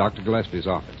way into Dr. Gillespie's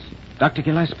office. Dr.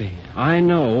 Gillespie, I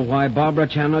know why Barbara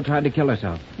Chandler tried to kill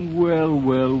herself. Well,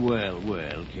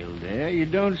 Kildare, you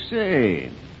don't say.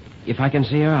 If I can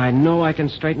see her, I know I can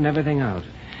straighten everything out.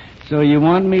 So you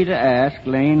want me to ask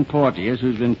Lane Porteous,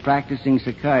 who's been practicing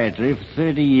psychiatry for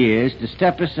 30 years, to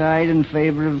step aside in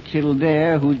favor of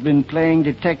Kildare, who's been playing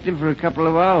detective for a couple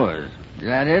of hours? Is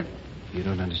that it? You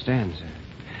don't understand, sir.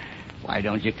 Why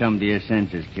don't you come to your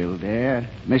senses, Kildare?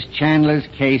 Miss Chandler's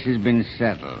case has been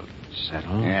settled.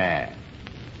 Settled? Yeah.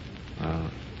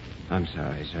 Well, I'm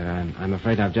sorry, sir. I'm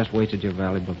afraid I've just wasted your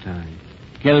valuable time.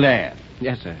 Kildare.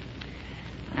 Yes, sir.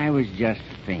 I was just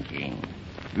thinking.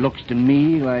 Looks to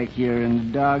me like you're in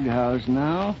the doghouse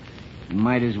now. You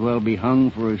might as well be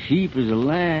hung for a sheep as a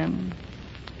lamb.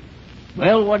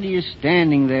 Well, what are you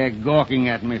standing there gawking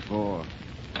at me for?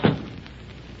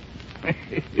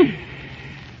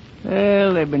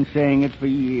 Well, they've been saying it for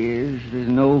years. There's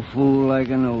no fool like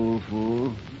an old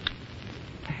fool.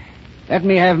 Let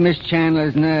me have Miss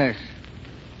Chandler's nurse.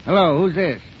 Hello, who's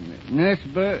this? Nurse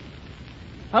Burt?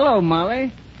 Hello,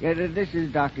 Molly. Yeah, this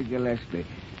is Dr. Gillespie.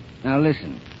 Now,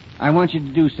 listen. I want you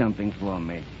to do something for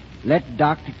me. Let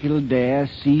Dr. Kildare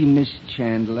see Miss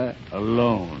Chandler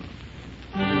alone.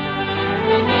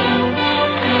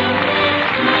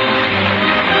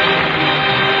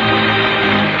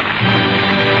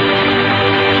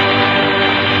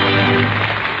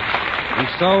 And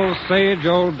so sage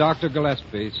old Dr.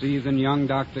 Gillespie sees in young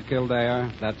Dr.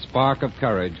 Kildare that spark of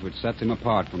courage which sets him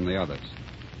apart from the others.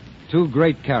 Two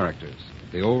great characters,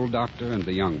 the old doctor and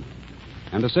the young one,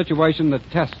 and a situation that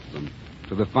tests them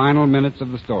to the final minutes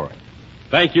of the story.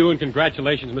 Thank you and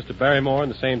congratulations, Mr. Barrymore,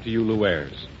 and the same to you, Lou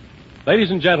Ayres.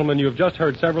 Ladies and gentlemen, you have just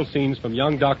heard several scenes from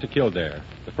young Dr. Kildare,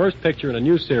 the first picture in a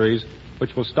new series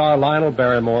which will star Lionel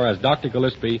Barrymore as Dr.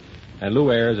 Gillespie and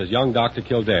Lou Ayres as young Dr.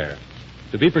 Kildare.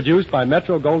 To be produced by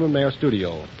Metro-Goldwyn-Mayer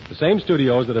Studio, the same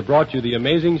studios that have brought you the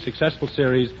amazing, successful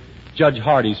series Judge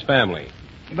Hardy's Family.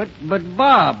 But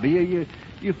Bob,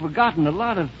 you've forgotten a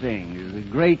lot of things. The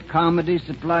great comedy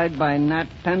supplied by Nat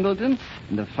Pendleton,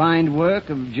 and the fine work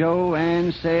of Jo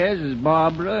Ann Sayers as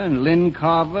Barbara, and Lynn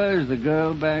Carver as the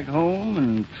girl back home,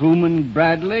 and Truman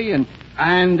Bradley, and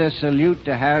a salute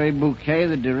to Harry Bouquet,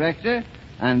 the director,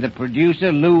 and the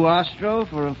producer, Lou Ostro,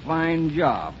 for a fine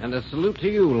job. And a salute to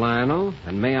you, Lionel.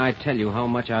 And may I tell you how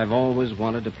much I've always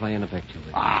wanted to play in a picture with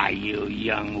you. Ah, you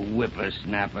young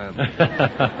whippersnapper.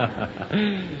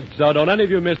 So don't any of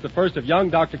you miss the first of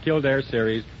young Dr. Kildare's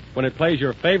series when it plays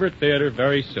your favorite theater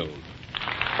very soon.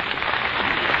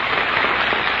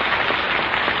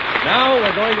 Now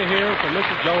we're going to hear from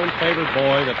Mrs. Jones' favorite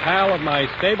boy, the pal of my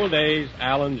stable days,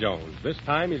 Alan Jones. This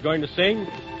time he's going to sing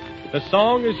The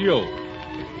Song Is You.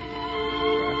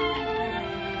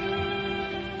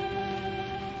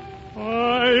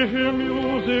 I hear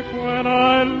music when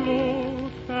I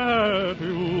look at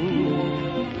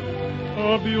you,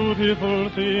 a beautiful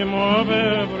theme of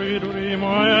every dream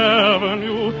I ever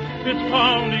knew. It's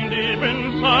pounding deep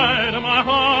inside my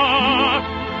heart.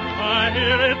 I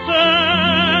hear it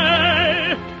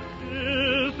say,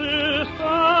 is this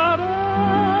the day?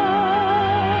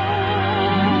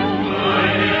 I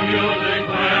hear music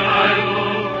when I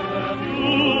look at you.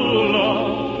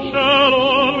 Love shall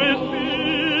always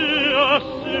be a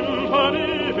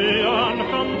symphony beyond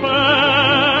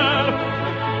compare.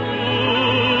 To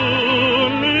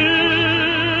me,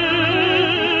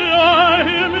 I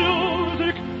hear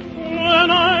music when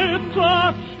I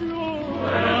touch your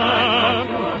hand.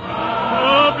 A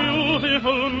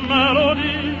beautiful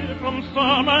melody from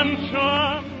some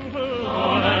enchanted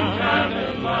land.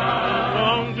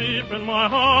 Down deep in my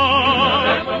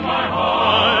heart,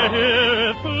 I hear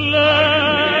it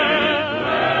play.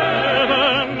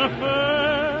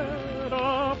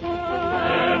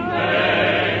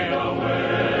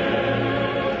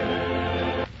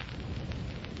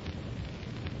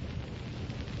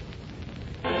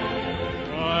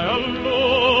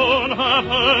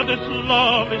 This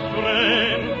lovely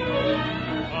strain,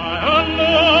 I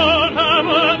alone have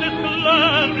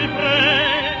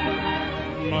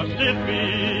must it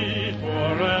be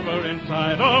forever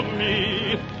inside of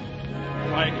me?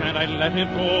 Why can't I let it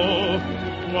go?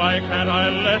 Why can't I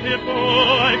let it go?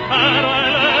 Why can't I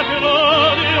let it go?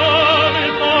 The only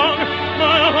song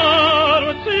my heart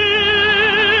would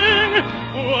sing.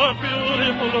 What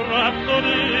beautiful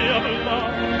rhapsody of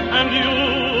love and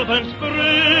youth and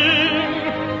spring.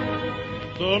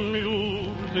 The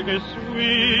music is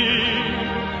sweet.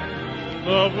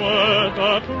 The words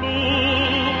are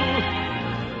true.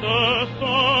 The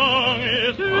song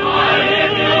is you. I hear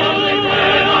music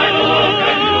when I look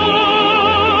at you.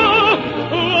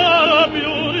 What a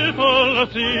beautiful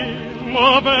theme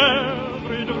of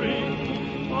every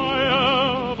dream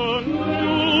I ever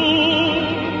knew.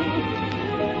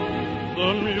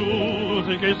 The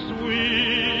music is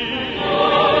sweet.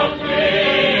 Oh,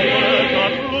 sweet. Words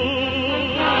are true.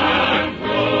 And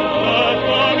true. The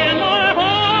song in my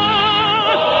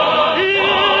heart is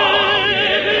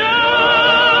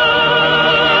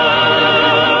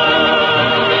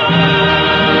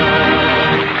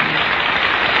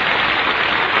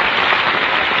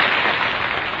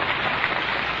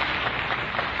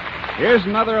Here's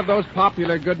another of those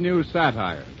popular good news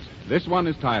satires. This one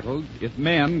is titled, If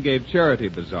Men Gave Charity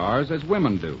Bazaars as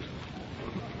Women Do.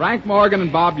 Frank Morgan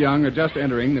and Bob Young are just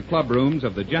entering the club rooms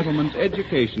of the Gentlemen's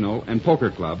Educational and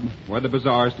Poker Club, where the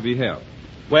bazaar is to be held.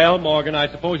 Well, Morgan, I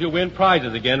suppose you'll win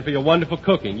prizes again for your wonderful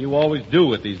cooking. You always do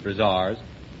with these bazaars.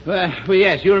 Well,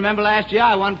 yes, you remember last year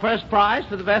I won first prize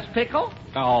for the best pickle?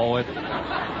 Oh, if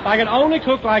I could only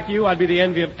cook like you, I'd be the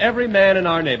envy of every man in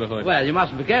our neighborhood. Well, you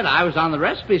mustn't forget, I was on the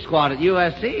recipe squad at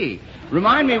USC.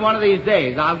 Remind me one of these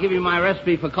days. I'll give you my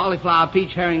recipe for cauliflower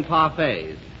peach herring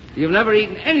parfaits. You've never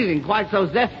eaten anything quite so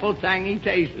zestful, tangy,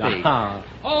 tasty. Uh-huh.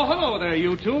 Oh, hello there,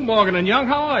 you two, Morgan and Young.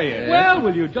 How are you? Well,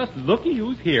 will you just looky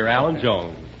who's here, Alan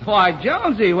Jones. Why,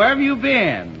 Jonesy, where have you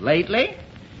been? Lately?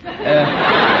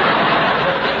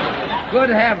 Good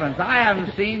heavens, I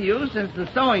haven't seen you since the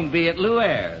sewing bee at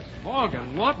Luaire's.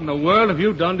 Morgan, what in the world have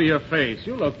you done to your face?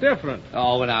 You look different.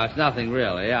 Oh, well, now, it's nothing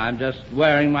really. I'm just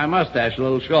wearing my mustache a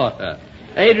little shorter.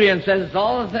 Adrian says it's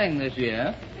all the thing this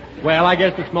year. Well, I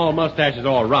guess the small mustache is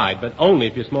all right, but only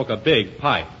if you smoke a big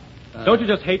pipe. Don't you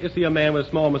just hate to see a man with a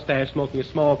small mustache smoking a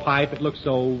small pipe? It looks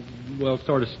so, well,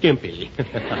 sort of skimpy.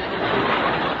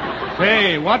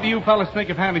 Say, what do you fellas think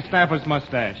of Handy Stafford's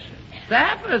mustache?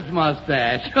 Stafford's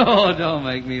mustache? Oh, don't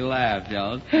make me laugh,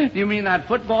 Jones. Do you mean that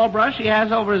football brush he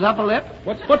has over his upper lip?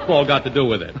 What's football got to do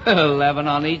with it? 11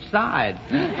 on each side.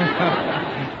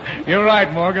 You're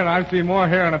right, Morgan. I've seen more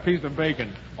hair on a piece of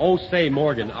bacon. Oh, say,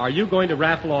 Morgan, are you going to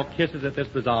raffle off kisses at this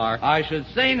bazaar? I should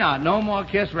say not. No more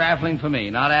kiss raffling for me.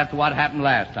 Not after what happened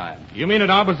last time. You mean at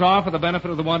our bazaar for the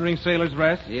benefit of the Wandering Sailor's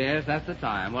Rest? Yes, that's the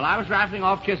time. Well, I was raffling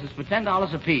off kisses for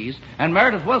 $10 apiece, and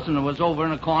Meredith Wilson was over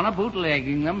in a corner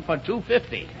bootlegging them for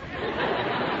 $2.50.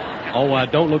 Oh,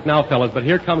 don't look now, fellas, but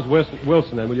here comes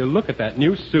Wilson, and will you look at that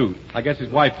new suit? I guess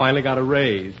his wife finally got a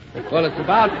raise. Well, it's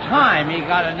about time he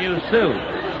got a new suit.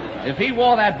 If he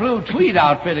wore that blue tweed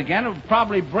outfit again, it would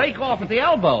probably break off at the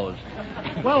elbows.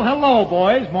 Well, hello,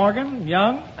 boys. Morgan,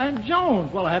 Young, and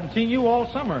Jones. Well, I haven't seen you all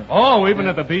summer. Oh, we've been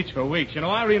at the beach for weeks. You know,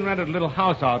 Irene rented a little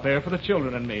house out there for the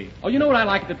children and me. Oh, you know what I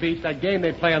like at the beach? That game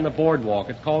they play on the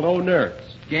boardwalk. It's called Oh Nerds.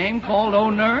 Game called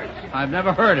Oh Nerds? I've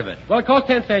never heard of it. Well, it costs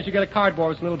 10 cents. You get a cardboard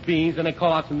with some little beans, and they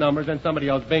call out some numbers, then somebody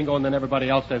else bingo, and then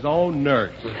everybody else says, Oh,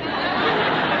 Nerds.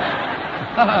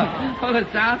 Well, it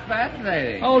sounds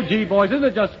fascinating. Oh, gee, boys, isn't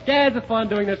it just scads of fun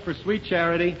doing this for sweet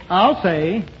charity? I'll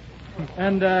say.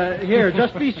 And here,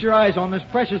 just feast your eyes on this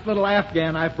precious little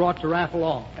Afghan I've brought to raffle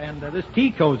off. And this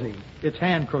tea cozy. It's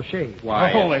hand crocheted.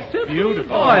 Why, oh, it's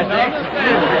beautiful. Oh, it's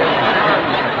excellent.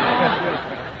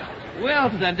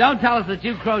 Wilson, don't tell us that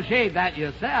you crocheted that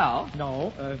yourself.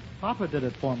 No, Papa did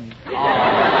it for me.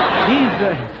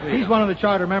 Oh. He's one of the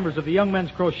charter members of the Young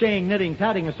Men's Crocheting, Knitting,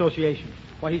 Tatting Association.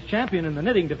 Why, he's champion in the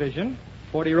knitting division.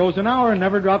 40 rows an hour and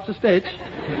never drops a stitch.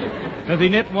 Does he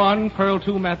knit one, purl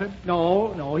two method?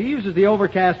 No. He uses the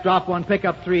overcast, drop one, pick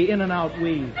up three, in and out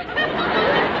weave.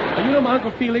 You know my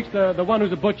Uncle Felix, the one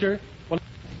who's a butcher? Well,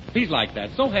 he's like that.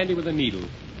 So handy with a needle.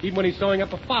 Even when he's sewing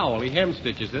up a fowl, he hem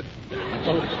stitches it.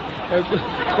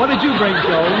 What did you bring,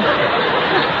 Jones?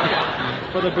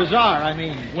 For the bazaar, I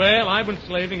mean. Well, I've been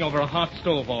slaving over a hot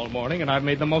stove all morning, and I've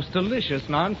made the most delicious,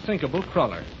 non-sinkable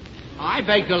cruller. I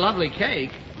baked a lovely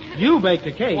cake. You baked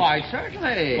a cake? Why,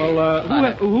 certainly.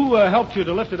 Well, who helped you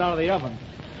to lift it out of the oven?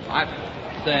 I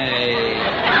say...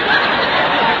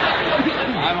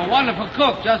 I'm a wonderful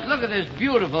cook. Just look at this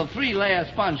beautiful 3-layer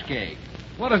sponge cake.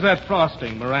 What is that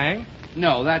frosting, meringue?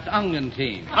 No, that's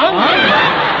ungentine.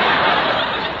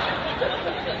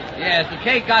 Yes, the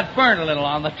cake got burnt a little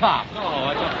on the top. Oh,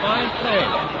 that's a fine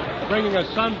thing. Bringing a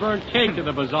sunburned cake to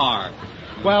the bazaar.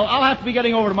 Well, I'll have to be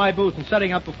getting over to my booth and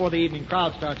setting up before the evening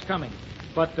crowd starts coming.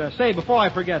 But, say, before I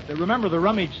forget, remember the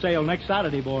rummage sale next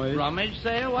Saturday, boys. Rummage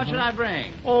sale? What should I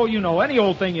bring? Oh, you know, any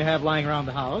old thing you have lying around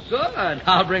the house. Good.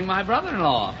 I'll bring my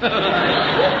brother-in-law.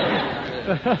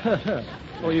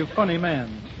 Oh, you funny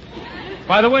man.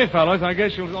 By the way, fellows, I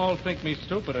guess you'll all think me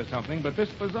stupid or something, but this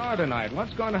bazaar tonight,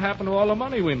 what's going to happen to all the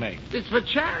money we make? It's for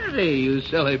charity, you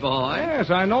silly boy. Yes,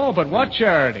 I know, but what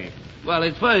charity? Well,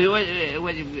 it's for you.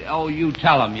 Oh, you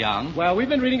tell them, Young. Well, we've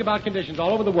been reading about conditions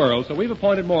all over the world, so we've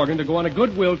appointed Morgan to go on a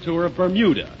goodwill tour of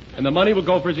Bermuda, and the money will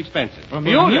go for his expenses.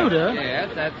 Bermuda?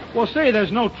 Yes, that's... Well, say,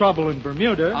 there's no trouble in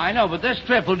Bermuda. I know, but this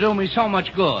trip will do me so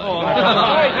much good. Oh,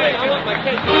 hey, I want my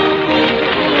cake.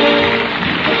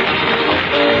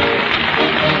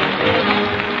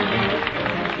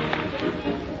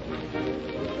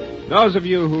 Those of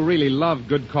you who really love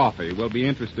good coffee will be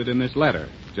interested in this letter,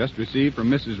 just received from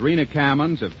Mrs. Rena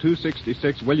Cammons of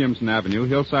 266 Williamson Avenue,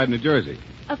 Hillside, New Jersey.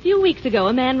 A few weeks ago,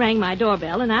 a man rang my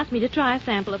doorbell and asked me to try a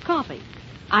sample of coffee.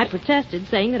 I protested,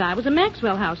 saying that I was a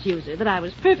Maxwell House user, that I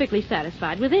was perfectly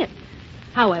satisfied with it.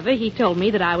 However, he told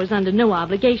me that I was under no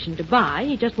obligation to buy.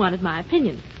 He just wanted my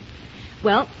opinion.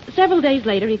 Well, several days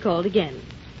later, he called again.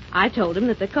 I told him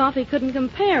that the coffee couldn't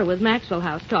compare with Maxwell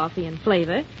House coffee in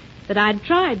flavor, that I'd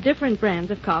tried different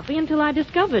brands of coffee until I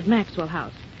discovered Maxwell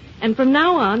House. And from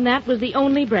now on, that was the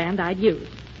only brand I'd use.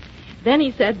 Then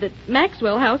he said that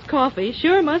Maxwell House coffee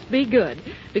sure must be good,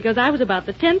 because I was about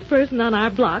the 10th person on our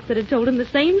block that had told him the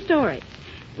same story.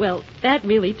 Well, that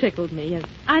really tickled me, and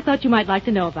I thought you might like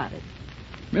to know about it.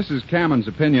 Mrs. Cammons'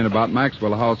 opinion about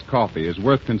Maxwell House coffee is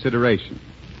worth consideration.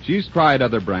 She's tried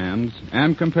other brands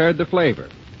and compared the flavor.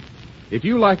 If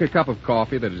you like a cup of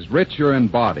coffee that is richer in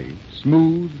body,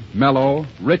 smooth, mellow,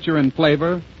 richer in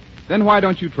flavor, then why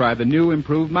don't you try the new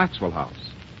improved Maxwell House?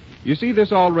 You see,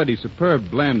 this already superb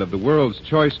blend of the world's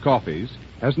choice coffees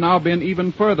has now been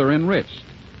even further enriched.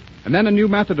 And then a new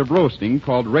method of roasting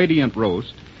called Radiant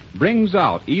Roast brings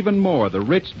out even more the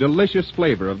rich, delicious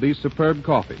flavor of these superb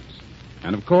coffees.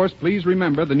 And of course, please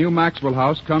remember the new Maxwell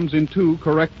House comes in 2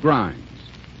 correct grinds.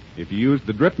 If you use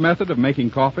the drip method of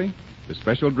making coffee, the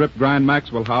special drip grind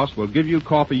Maxwell House will give you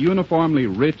coffee uniformly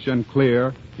rich and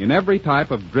clear in every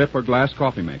type of drip or glass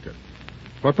coffee maker.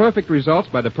 For perfect results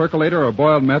by the percolator or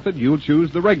boiled method, you'll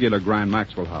choose the regular grind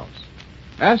Maxwell House.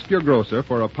 Ask your grocer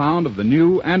for a pound of the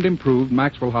new and improved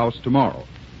Maxwell House tomorrow.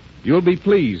 You'll be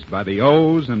pleased by the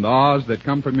ohs and ahs that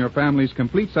come from your family's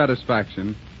complete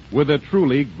satisfaction with a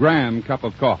truly grand cup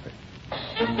of coffee.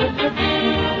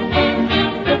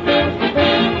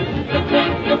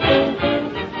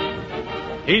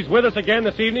 He's with us again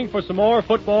this evening for some more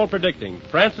football predicting.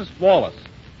 Francis Wallace.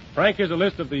 Frank, here's a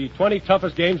list of the 20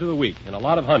 toughest games of the week and a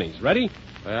lot of honeys. Ready?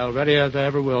 Well, ready as I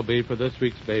ever will be for this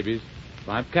week's babies.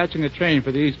 I'm catching a train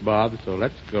for the East, Bob, so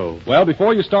let's go. Well,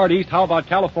 before you start East, how about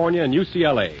California and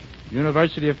UCLA?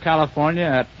 University of California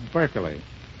at Berkeley.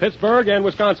 Pittsburgh and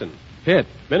Wisconsin. Pitt.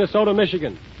 Minnesota,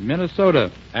 Michigan.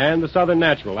 Minnesota. And the Southern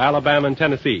Natural, Alabama and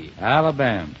Tennessee.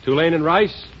 Alabama. Tulane and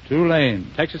Rice.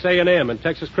 Tulane. Texas A&M and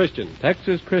Texas Christian.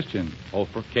 Texas Christian.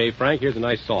 Okay, Frank, here's a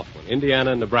nice soft one.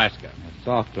 Indiana and Nebraska. A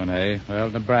soft one, eh? Well,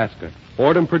 Nebraska.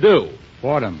 Fordham, Purdue.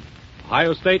 Fordham.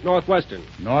 Ohio State, Northwestern.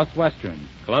 Northwestern.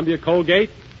 Columbia, Colgate.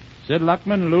 Sid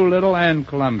Luckman, Lou Little, and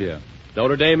Columbia.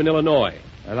 Notre Dame and Illinois.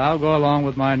 Well, I'll go along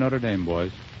with my Notre Dame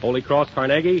boys. Holy Cross,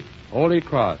 Carnegie. Holy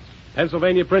Cross.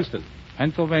 Pennsylvania, Princeton.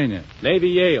 Pennsylvania. Navy,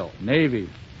 Yale. Navy.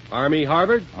 Army,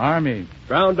 Harvard. Army.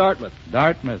 Brown, Dartmouth.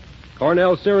 Dartmouth.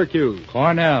 Cornell, Syracuse.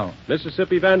 Cornell.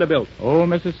 Mississippi, Vanderbilt. Old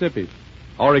Mississippi.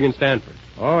 Oregon, Stanford.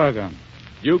 Oregon.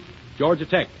 Duke, Georgia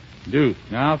Tech. Duke.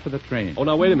 Now for the train. Oh,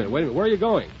 now, wait a minute. Where are you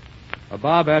going?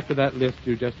 Bob, after that list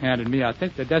you just handed me, I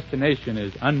think the destination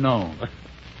is unknown.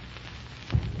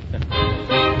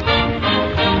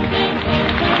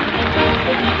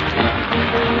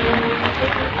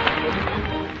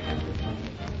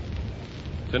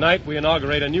 Tonight, we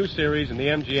inaugurate a new series in the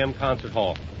MGM Concert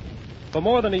Hall. For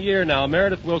more than a year now,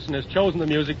 Meredith Wilson has chosen the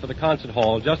music for the concert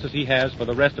hall just as he has for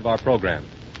the rest of our program.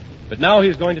 But now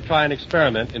he's going to try an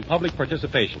experiment in public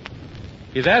participation.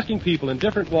 He's asking people in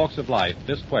different walks of life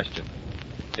this question.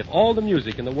 If all the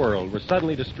music in the world were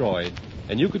suddenly destroyed,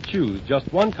 and you could choose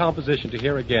just one composition to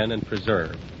hear again and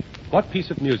preserve, what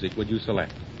piece of music would you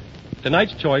select?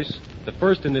 Tonight's choice, the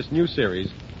first in this new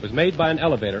series, was made by an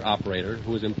elevator operator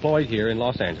who is employed here in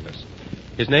Los Angeles.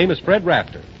 His name is Fred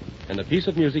Rafter, and the piece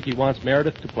of music he wants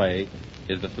Meredith to play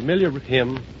is the familiar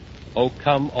hymn, O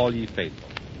Come All Ye Faithful,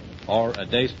 or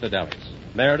Ades Fidelis.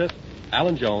 Meredith,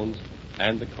 Alan Jones,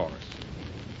 and the chorus.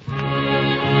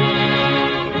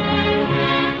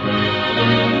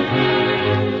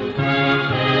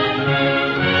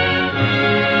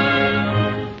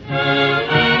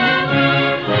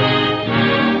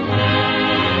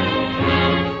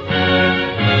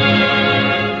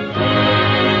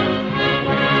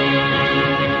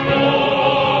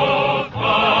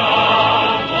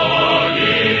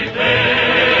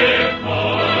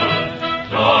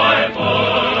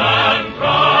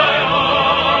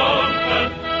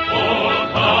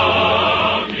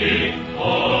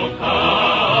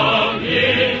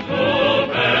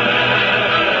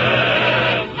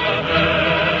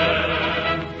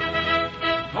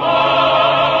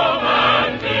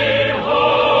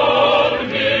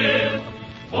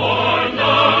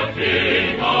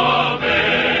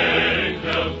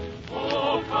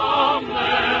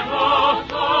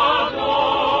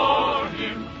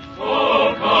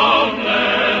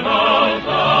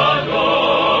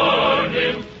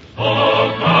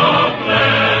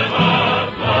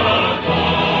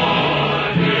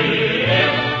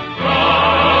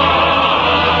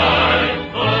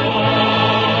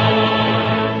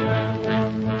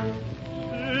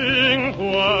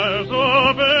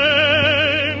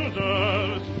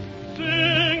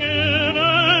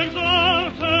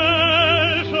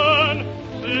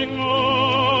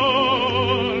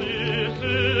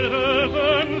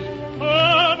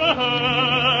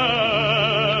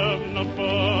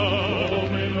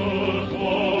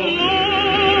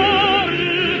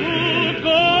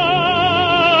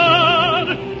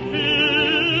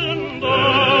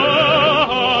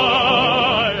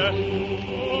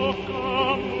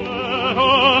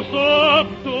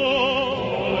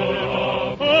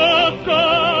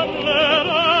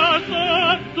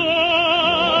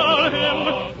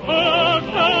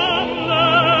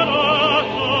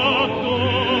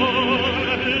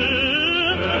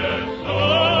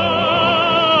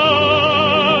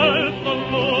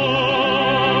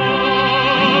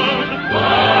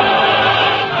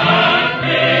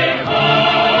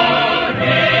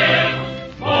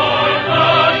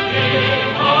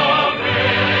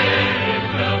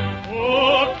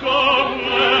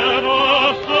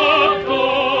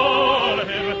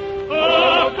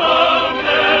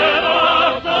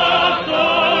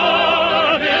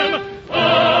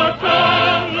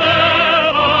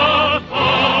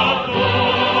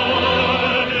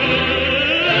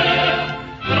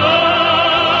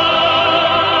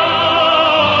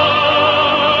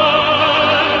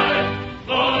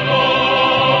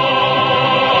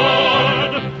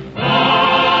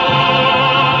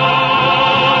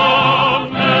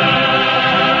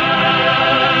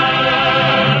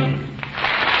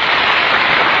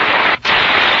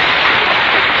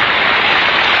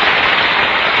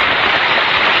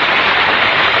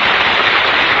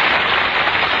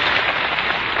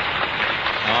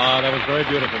 Very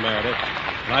beautiful, Meredith.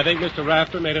 And I think Mr.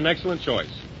 Rafter made an excellent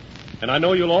choice. And I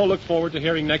know you'll all look forward to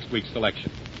hearing next week's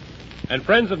selection. And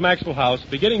friends of Maxwell House,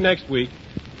 beginning next week,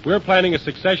 we're planning a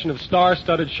succession of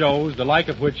star-studded shows, the like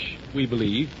of which, we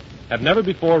believe, have never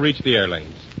before reached the air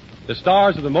lanes. The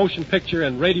stars of the motion picture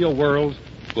and radio worlds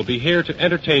will be here to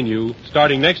entertain you,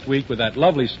 starting next week with that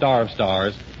lovely star of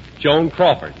stars, Joan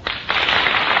Crawford.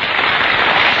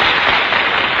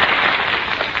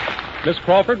 Miss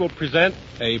Crawford will present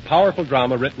a powerful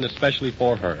drama written especially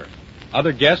for her.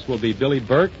 Other guests will be Billy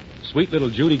Burke, sweet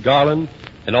little Judy Garland,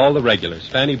 and all the regulars,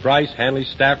 Fanny Bryce, Hanley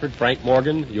Stafford, Frank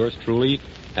Morgan, yours truly,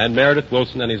 and Meredith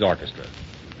Wilson and his orchestra.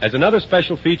 As another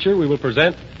special feature, we will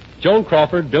present Joan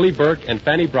Crawford, Billy Burke, and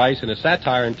Fanny Bryce in a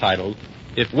satire entitled,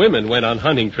 If Women Went on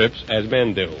Hunting Trips as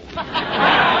Men Do.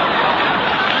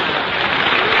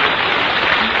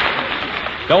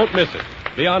 Don't miss it.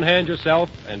 Be on hand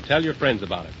yourself and tell your friends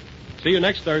about it. See you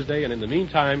next Thursday, and in the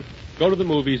meantime, go to the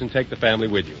movies and take the family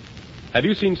with you. Have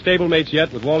you seen Stablemates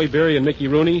yet with Wally Beery and Mickey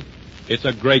Rooney? It's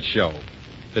a great show.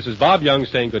 This is Bob Young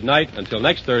saying good night until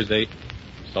next Thursday.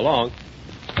 So long.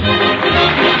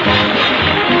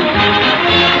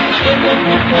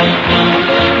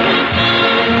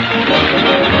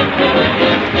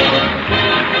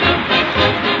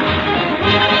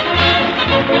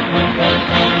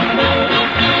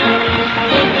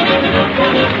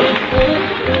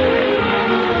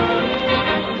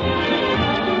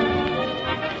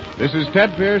 This is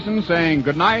Ted Pearson saying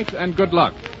good night and good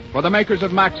luck for the makers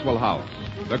of Maxwell House,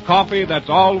 the coffee that's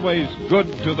always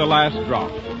good to the last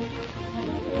drop.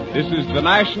 This is the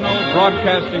National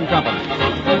Broadcasting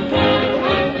Company.